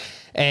strike rate.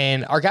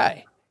 And our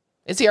guy,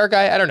 is he our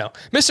guy? I don't know.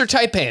 Mr.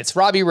 Tight Pants,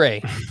 Robbie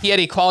Ray. He had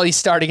a quality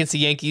start against the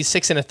Yankees,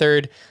 6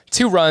 1/3,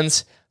 2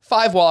 runs,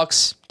 5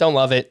 walks. Don't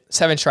love it.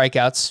 7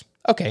 strikeouts.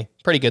 Okay,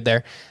 pretty good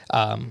there.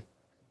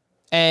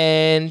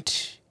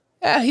 And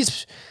yeah,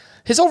 his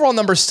overall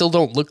numbers still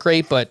don't look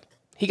great, but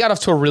he got off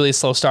to a really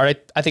slow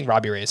start. I think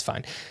Robbie Ray is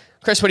fine.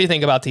 Chris, what do you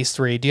think about these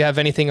 3? Do you have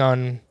anything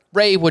on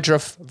Ray,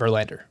 Woodruff,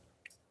 Verlander?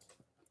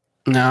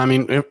 No, I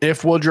mean,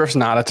 if Woodruff's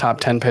not a top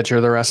 10 pitcher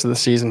the rest of the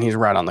season, he's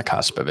right on the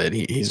cusp of it.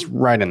 He's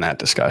right in that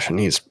discussion.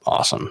 He's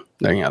awesome.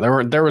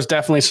 There was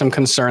definitely some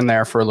concern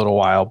there for a little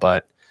while,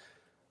 but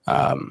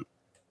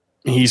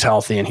he's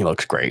healthy and he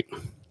looks great.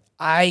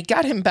 I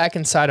got him back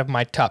inside of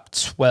my top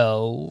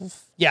 12.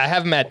 Yeah, I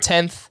have him at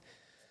 10th.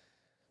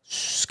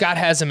 Scott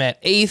has him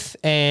at 8th,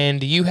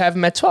 and you have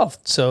him at 12th.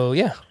 So,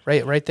 yeah,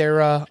 right there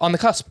on the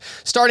cusp.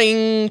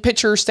 Starting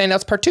pitcher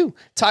standouts part 2.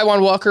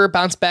 Taijuan Walker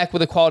bounced back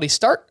with a quality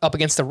start up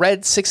against the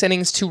Reds. 6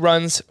 innings, 2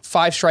 runs,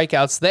 5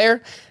 strikeouts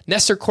there.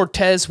 Nestor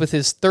Cortez with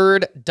his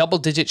 3rd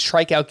double-digit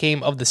strikeout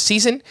game of the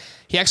season.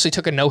 He actually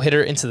took a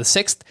no-hitter into the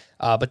 6th,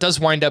 but does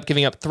wind up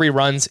giving up 3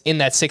 runs in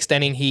that 6th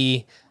inning.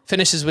 He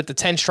finishes with the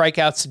 10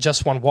 strikeouts,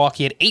 just 1 walk.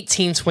 He had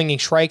 18 swinging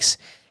strikes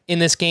in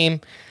this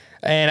game.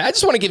 And I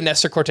just want to give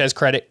Nestor Cortez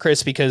credit,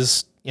 Chris,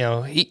 because,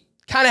 he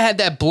kind of had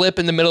that blip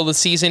in the middle of the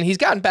season. He's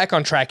gotten back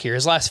on track here.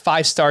 His last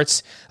 5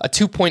 starts, a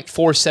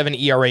 2.47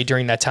 ERA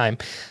during that time.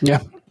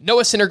 Yeah.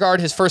 Noah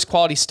Syndergaard, his first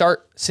quality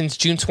start since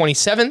June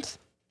 27th,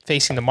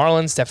 facing the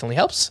Marlins, definitely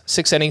helps.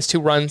 6 innings, 2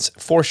 runs,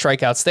 4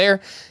 strikeouts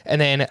there. And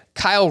then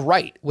Kyle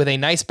Wright with a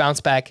nice bounce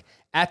back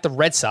at the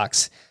Red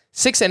Sox.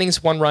 6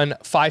 innings, 1 run,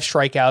 5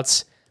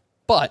 strikeouts.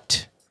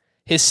 But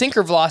his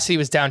sinker velocity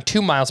was down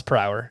 2 miles per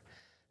hour.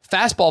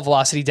 Fastball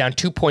velocity down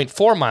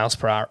 2.4 miles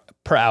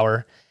per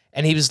hour,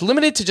 and he was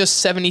limited to just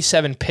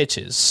 77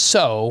 pitches.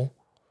 So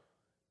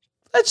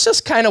let's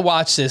just kind of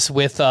watch this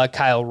with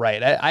Kyle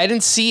Wright. I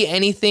didn't see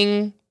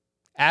anything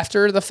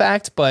after the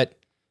fact, but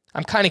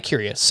I'm kind of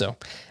curious. So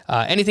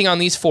anything on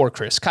these 4,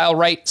 Chris? Kyle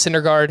Wright,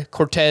 Syndergaard,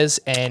 Cortez,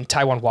 and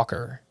Taijuan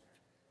Walker.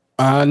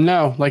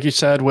 No, like you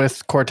said,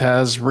 with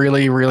Cortez,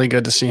 really, really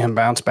good to see him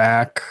bounce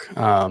back.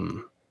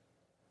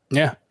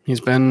 Yeah. He's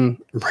been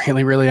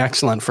really, really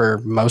excellent for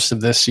most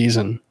of this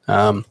season.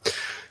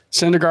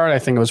 Syndergaard, I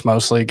think it was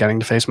mostly getting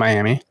to face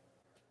Miami.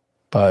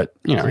 But,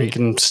 he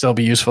can still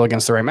be useful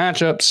against the right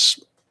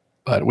matchups.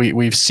 But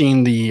we've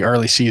seen the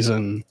early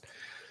season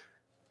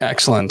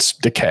excellence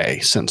decay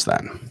since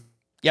then.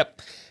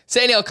 Yep.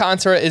 Sandy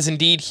Alcantara is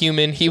indeed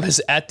human. He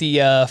was at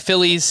the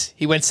Phillies.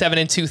 He went 7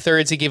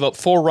 2/3. He gave up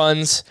 4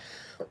 runs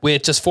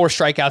with just 4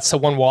 strikeouts to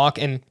 1 walk.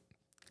 And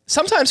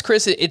sometimes,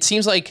 Chris, it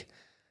seems like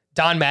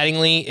Don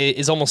Mattingly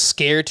is almost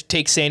scared to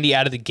take Sandy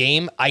out of the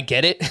game. I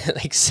get it.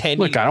 Like Sandy,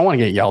 look, I don't want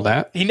to get yelled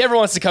at. He never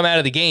wants to come out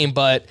of the game,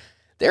 but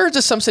there are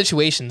just some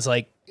situations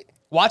like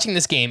watching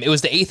this game. It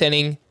was the 8th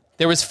inning.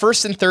 There was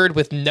 1st and 3rd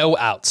with no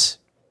outs.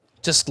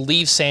 Just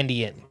leave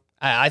Sandy in.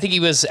 I think he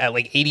was at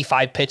like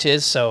 85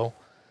 pitches. So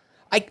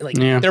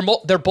their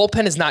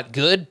bullpen is not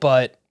good,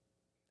 but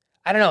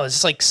I don't know. It's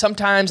just like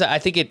sometimes I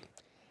think it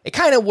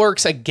kind of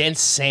works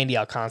against Sandy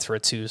Alcantara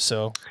too.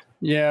 So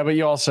yeah, but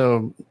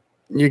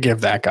you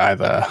give that guy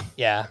the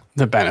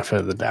benefit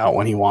of the doubt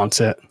when he wants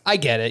it. I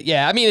get it.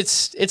 Yeah. I mean,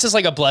 it's just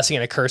like a blessing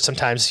and a curse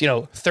sometimes,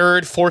 3rd,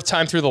 4th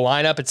time through the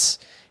lineup. It's,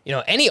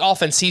 any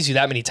offense sees you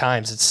that many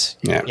times. It's,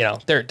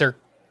 they're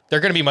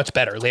going to be much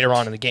better later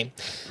on in the game.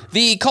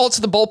 The call to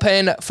the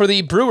bullpen for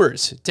the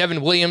Brewers.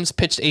 Devin Williams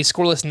pitched a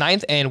scoreless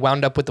 9th and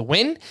wound up with the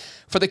win.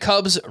 For the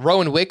Cubs,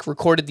 Rowan Wick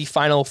recorded the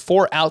final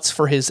 4 outs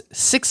for his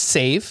 6th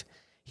save.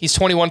 He's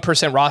 21%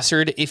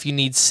 rostered if you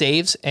need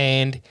saves,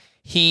 and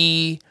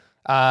he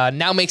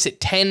now makes it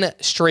 10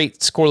 straight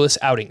scoreless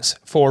outings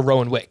for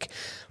Rowan Wick.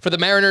 For the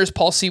Mariners,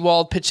 Paul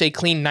Sewald pitched a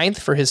clean 9th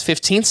for his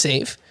 15th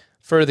save.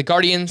 For the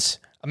Guardians,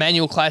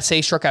 Emmanuel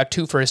Clase struck out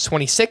 2 for his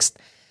 26th.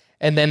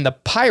 And then the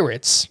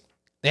Pirates,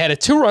 they had a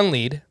 2-run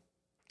lead.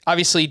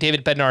 Obviously,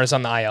 David Bednar is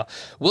on the IL.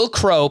 Will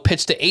Crowe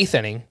pitched the 8th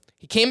inning.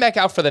 He came back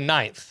out for the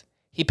 9th.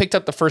 He picked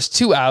up the first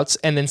 2 outs,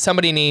 and then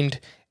somebody named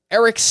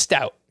Eric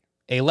Stout,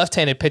 a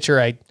left-handed pitcher,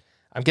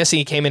 I'm guessing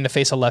he came in to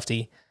face a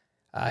lefty.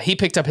 He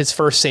picked up his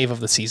first save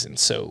of the season.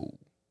 So,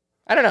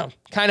 I don't know.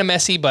 Kind of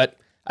messy, but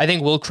I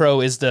think Will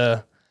Crowe is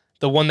the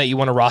one that you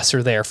want to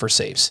roster there for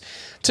saves.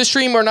 To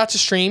stream or not to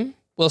stream,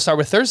 we'll start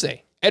with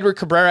Thursday. Edward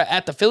Cabrera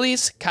at the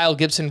Phillies. Kyle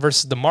Gibson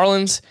versus the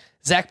Marlins.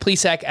 Zach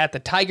Plesac at the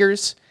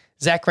Tigers.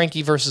 Zach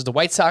Greinke versus the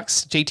White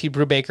Sox, JT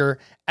Brubaker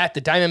at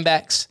the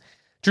Diamondbacks,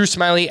 Drew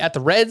Smyly at the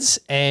Reds,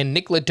 and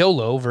Nick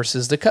Lodolo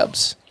versus the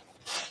Cubs.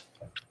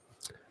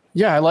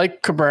 Yeah, I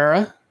like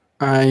Cabrera.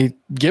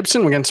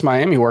 Gibson against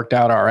Miami worked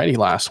out already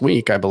last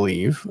week, I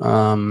believe.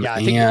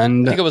 I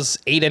think it was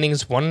 8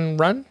 innings, 1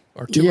 run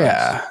or 2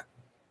 runs.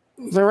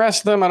 The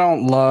rest of them I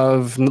don't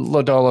love.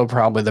 Lodolo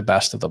probably the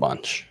best of the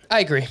bunch. I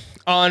agree.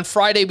 On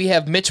Friday, we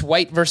have Mitch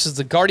White versus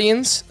the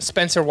Guardians,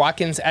 Spencer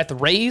Watkins at the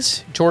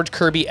Rays, George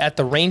Kirby at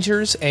the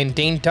Rangers, and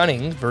Dane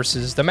Dunning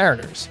versus the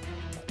Mariners.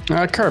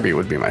 Kirby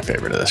would be my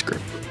favorite of this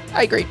group.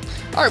 I agree.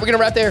 All right, we're going to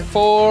wrap there.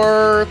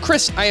 For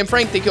Chris, I am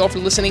Frank. Thank you all for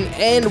listening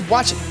and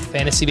watching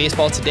Fantasy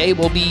Baseball today.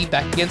 We'll be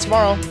back again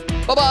tomorrow.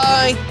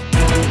 Bye-bye.